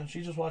 Mm-hmm. Yeah,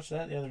 she just watched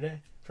that the other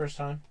day. First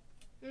time.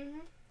 Mm-hmm.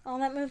 Oh,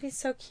 that movie's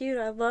so cute.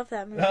 I love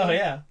that movie. Oh,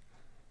 yeah.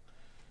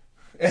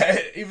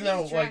 even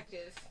though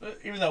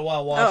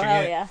while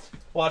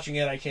watching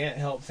it, I can't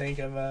help think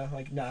of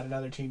Not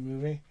Another Teen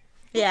Movie.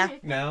 Yeah.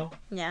 No.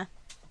 Yeah.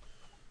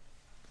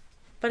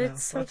 But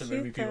it's so that's cute. a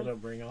movie people though.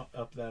 don't bring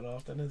up that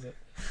often, is it?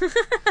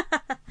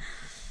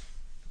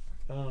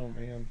 Oh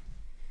man,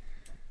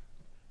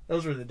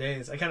 those were the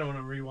days. I kind of want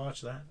to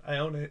rewatch that. I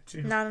own it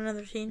too. Not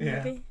Another Teen Yeah.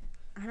 Movie?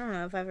 I don't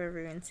know if I've ever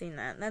even seen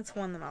that. That's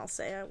one that I'll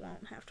say I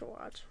won't have to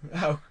watch.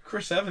 Oh,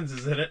 Chris Evans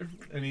is in it,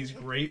 and he's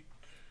great.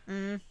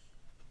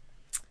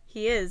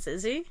 He is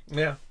he?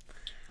 Yeah.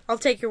 I'll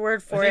take your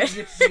word for I it. think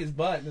you get to see his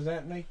butt. Does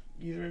that make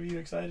either of you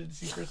excited to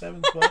see Chris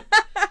Evans' butt?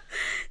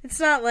 It's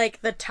not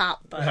like the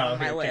top butt on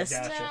my okay, list.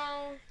 gotcha.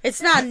 No.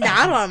 It's not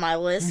on my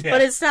list, Yeah.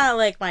 but it's not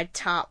like my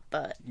top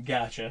butt.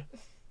 Gotcha.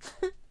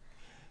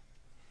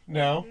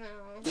 No?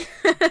 No.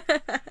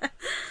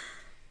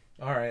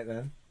 All right,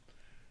 then.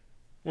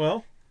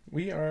 Well,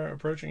 we are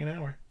approaching an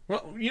hour.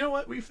 Well, you know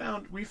what? We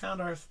found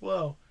our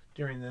flow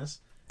during this.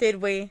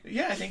 Did we?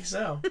 Yeah, I think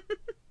so.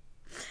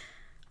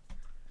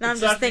 Now I'm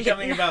It's just not thinking.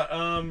 becoming about,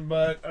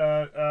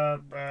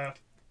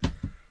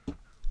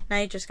 Now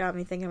you just got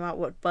me thinking about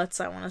what butts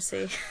I want to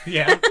see.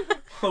 yeah.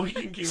 Well, we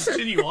can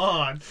continue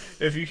on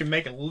if you can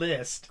make a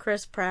list.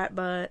 Chris Pratt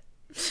butt.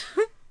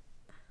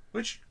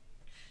 Which,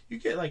 you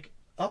get,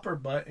 upper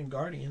butt in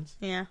Guardians.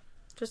 Yeah,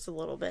 just a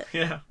little bit.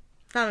 Yeah.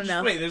 I don't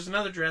know. Wait, there's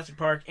another Jurassic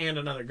Park and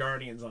another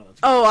Guardians on it.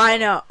 Oh, I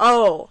know.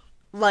 Oh,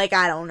 I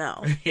don't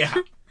know. Yeah.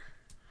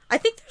 I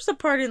think there's a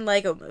part in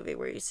Lego Movie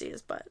where you see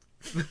his butt.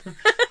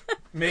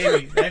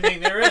 Maybe. I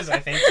think there is. I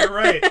think you're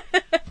right.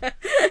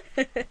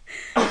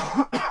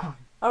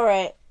 All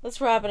right,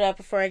 let's wrap it up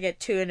before I get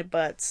too into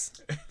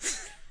butts.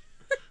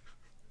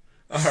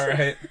 All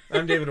right.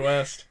 I'm David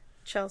West.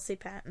 Chelsea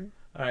Patton.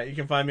 All right. You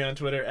can find me on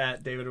Twitter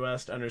at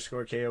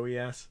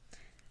DavidWest_KOES.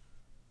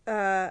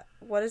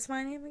 What is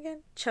my name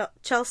again?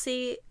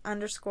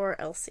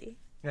 Chelsea_Elsie.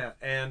 Yeah.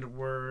 And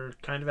we're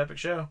Kind of Epic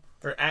Show.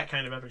 Or at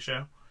Kind of Epic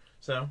Show.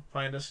 So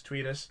find us,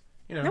 tweet us.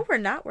 No, we're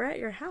not. We're at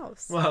your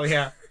house. Well,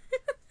 yeah.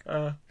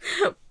 But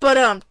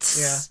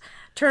Yeah.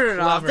 turn it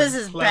off. This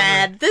is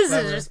bad. This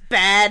is just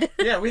bad.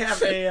 Yeah, we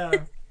have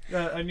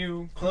a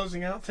new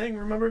closing out thing,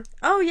 remember?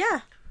 Oh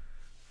yeah,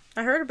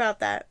 I heard about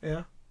that.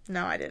 Yeah.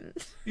 No, I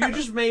didn't. You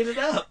just made it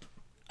up.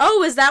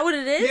 Oh, is that what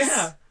it is?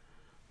 Yeah.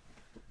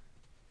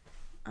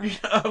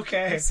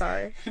 Okay. I'm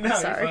sorry. No, I'm you're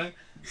sorry. fine.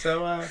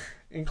 So,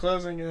 in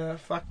closing,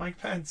 fuck Mike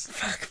Pence.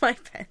 Fuck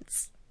Mike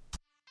Pence.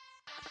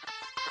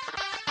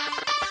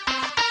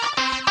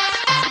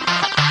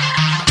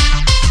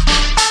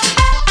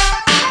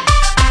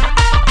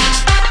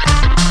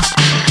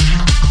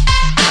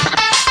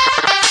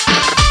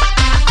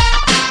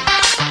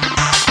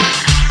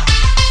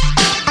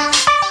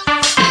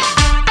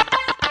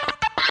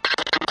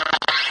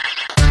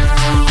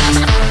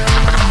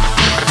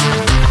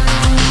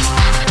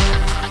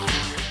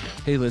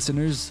 Hey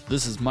listeners,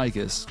 this is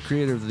Micus,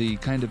 creator of the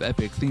kind of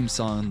epic theme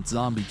song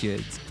Zombie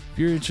Kids. If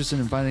you're interested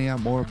in finding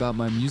out more about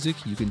my music,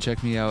 you can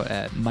check me out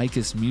at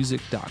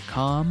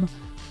micusmusic.com.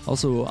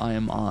 Also, I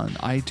am on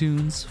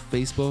iTunes,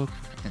 Facebook,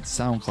 and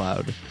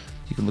SoundCloud.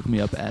 You can look me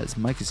up as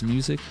Micus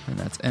Music, and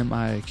that's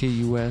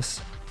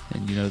Mikus,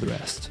 and you know the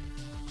rest.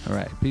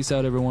 Alright, peace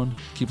out everyone.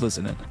 Keep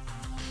listening.